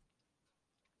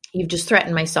 you've just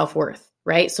threatened my self-worth,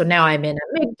 right? So now I'm in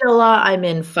amygdala, I'm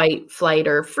in fight, flight,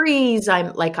 or freeze.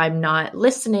 I'm not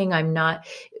listening. I'm not,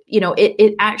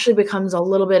 it actually becomes a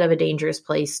little bit of a dangerous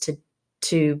place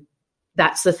to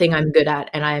that's the thing I'm good at.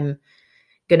 And I'm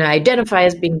going to identify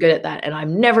as being good at that. And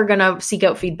I'm never going to seek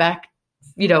out feedback,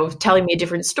 telling me a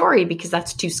different story, because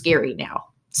that's too scary now.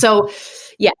 So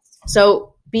yes.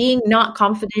 So being not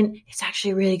confident is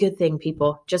actually a really good thing,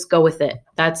 people. Just go with it.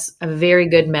 That's a very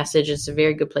good message. It's a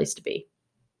very good place to be.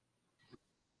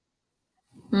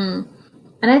 And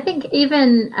I think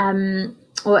even,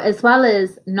 or as well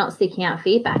as not seeking out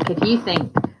feedback, if you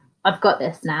think, I've got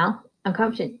this now, I'm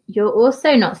confident, you're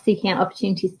also not seeking out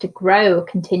opportunities to grow or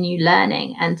continue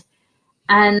learning. And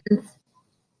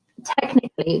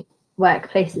technically,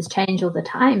 workplaces change all the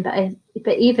time,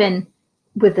 but even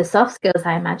with the soft skills,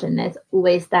 I imagine there's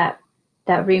always that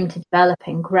room to develop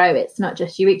and grow. It's not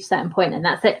just you reach a certain point and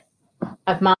that's it.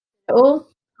 I've mastered it all,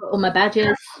 got all my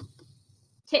badges,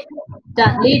 tick,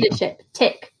 done. Leadership,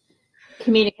 tick.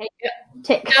 Communication,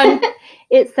 tick.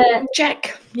 It's a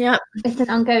check. Yeah, it's an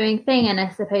ongoing thing, and I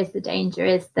suppose the danger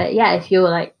is that if you're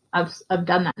like, I've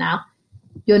done that now,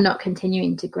 you're not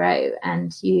continuing to grow,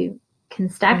 and you can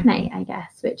stagnate, I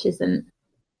guess, which isn't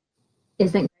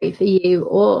great for you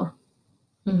or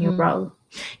in your role.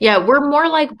 Yeah, we're more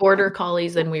like border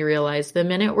collies than we realize. The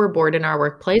minute we're bored in our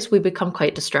workplace, we become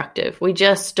quite destructive. We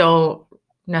just don't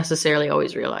necessarily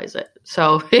always realize it.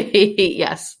 So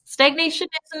yes, stagnation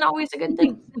isn't always a good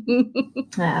thing.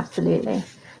 Yeah, absolutely.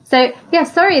 So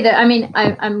sorry that,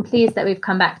 I'm pleased that we've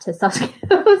come back to soft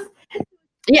skills.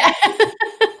 Yeah.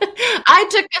 I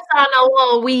took us on a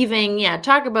little weaving. Yeah,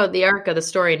 talk about the arc of the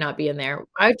story not being there.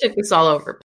 I took this all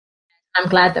over. I'm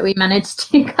glad that we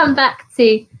managed to come back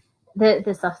to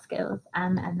the soft skills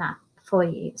and that for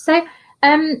you. So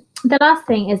the last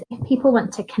thing is, if people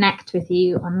want to connect with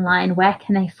you online, where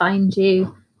can they find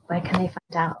you? Where can they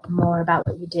find out more about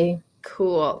what you do?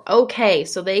 Cool. Okay.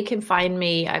 So they can find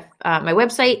me. My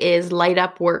website is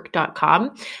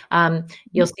lightupwork.com.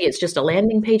 You'll see it's just a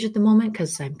landing page at the moment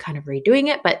because I'm kind of redoing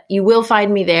it, but you will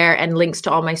find me there, and links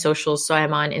to all my socials. So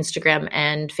I'm on Instagram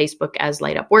and Facebook as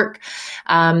lightupwork.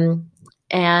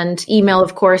 And email,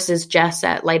 of course, is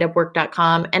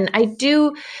jess@lightupwork.com. And I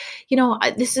do,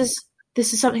 this is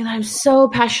something that I'm so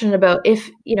passionate about.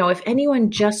 If anyone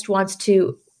just wants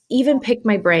to even pick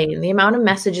my brain, the amount of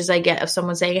messages I get of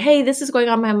someone saying, hey, this is going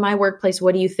on in my workplace,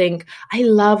 what do you think? I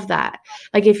love that.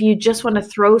 Like, if you just want to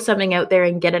throw something out there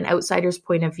and get an outsider's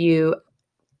point of view,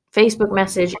 Facebook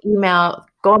message, email,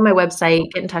 go on my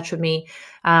website, get in touch with me.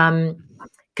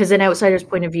 Because an outsider's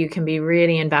point of view can be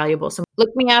really invaluable. So look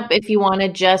me up if you want to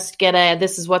just get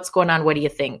this is what's going on. What do you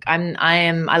think?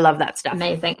 I love that stuff.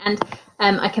 Amazing. And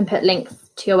I can put links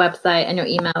to your website and your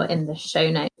email in the show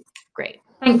notes. Great.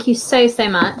 Thank you so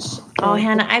much. Oh,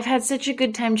 Hannah, I've had such a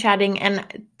good time chatting,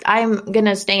 and I'm going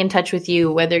to stay in touch with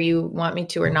you, whether you want me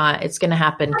to or not. It's going to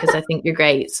happen because I think you're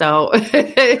great. So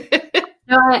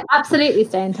no, I absolutely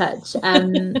stay in touch.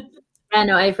 Yeah,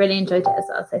 no, I've really enjoyed it as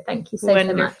well. So thank you so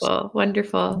much.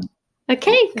 Wonderful.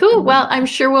 Okay, cool. Well, I'm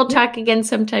sure we'll talk again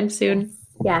sometime soon.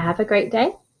 Yeah, have a great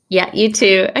day. Yeah, you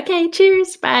too. Okay,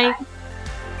 cheers. Bye.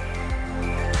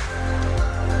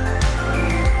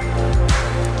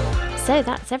 So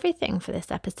that's everything for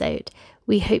this episode.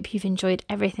 We hope you've enjoyed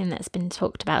everything that's been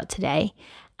talked about today,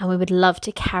 and we would love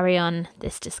to carry on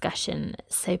this discussion.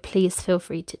 So please feel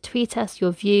free to tweet us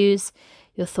your views,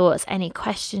 your thoughts, any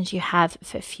questions you have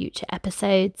for future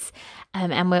episodes.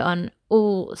 And we're on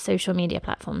all social media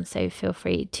platforms, so feel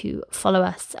free to follow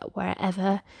us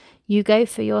wherever you go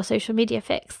for your social media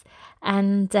fix.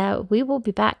 And we will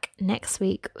be back next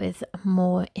week with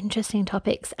more interesting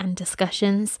topics and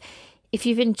discussions. If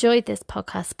you've enjoyed this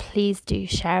podcast, please do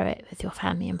share it with your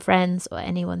family and friends or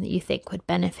anyone that you think would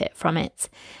benefit from it.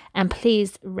 And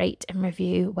please rate and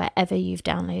review wherever you've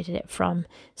downloaded it from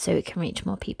so it can reach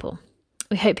more people.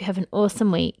 We hope you have an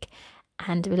awesome week,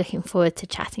 and we're looking forward to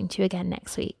chatting to you again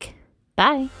next week.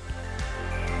 Bye.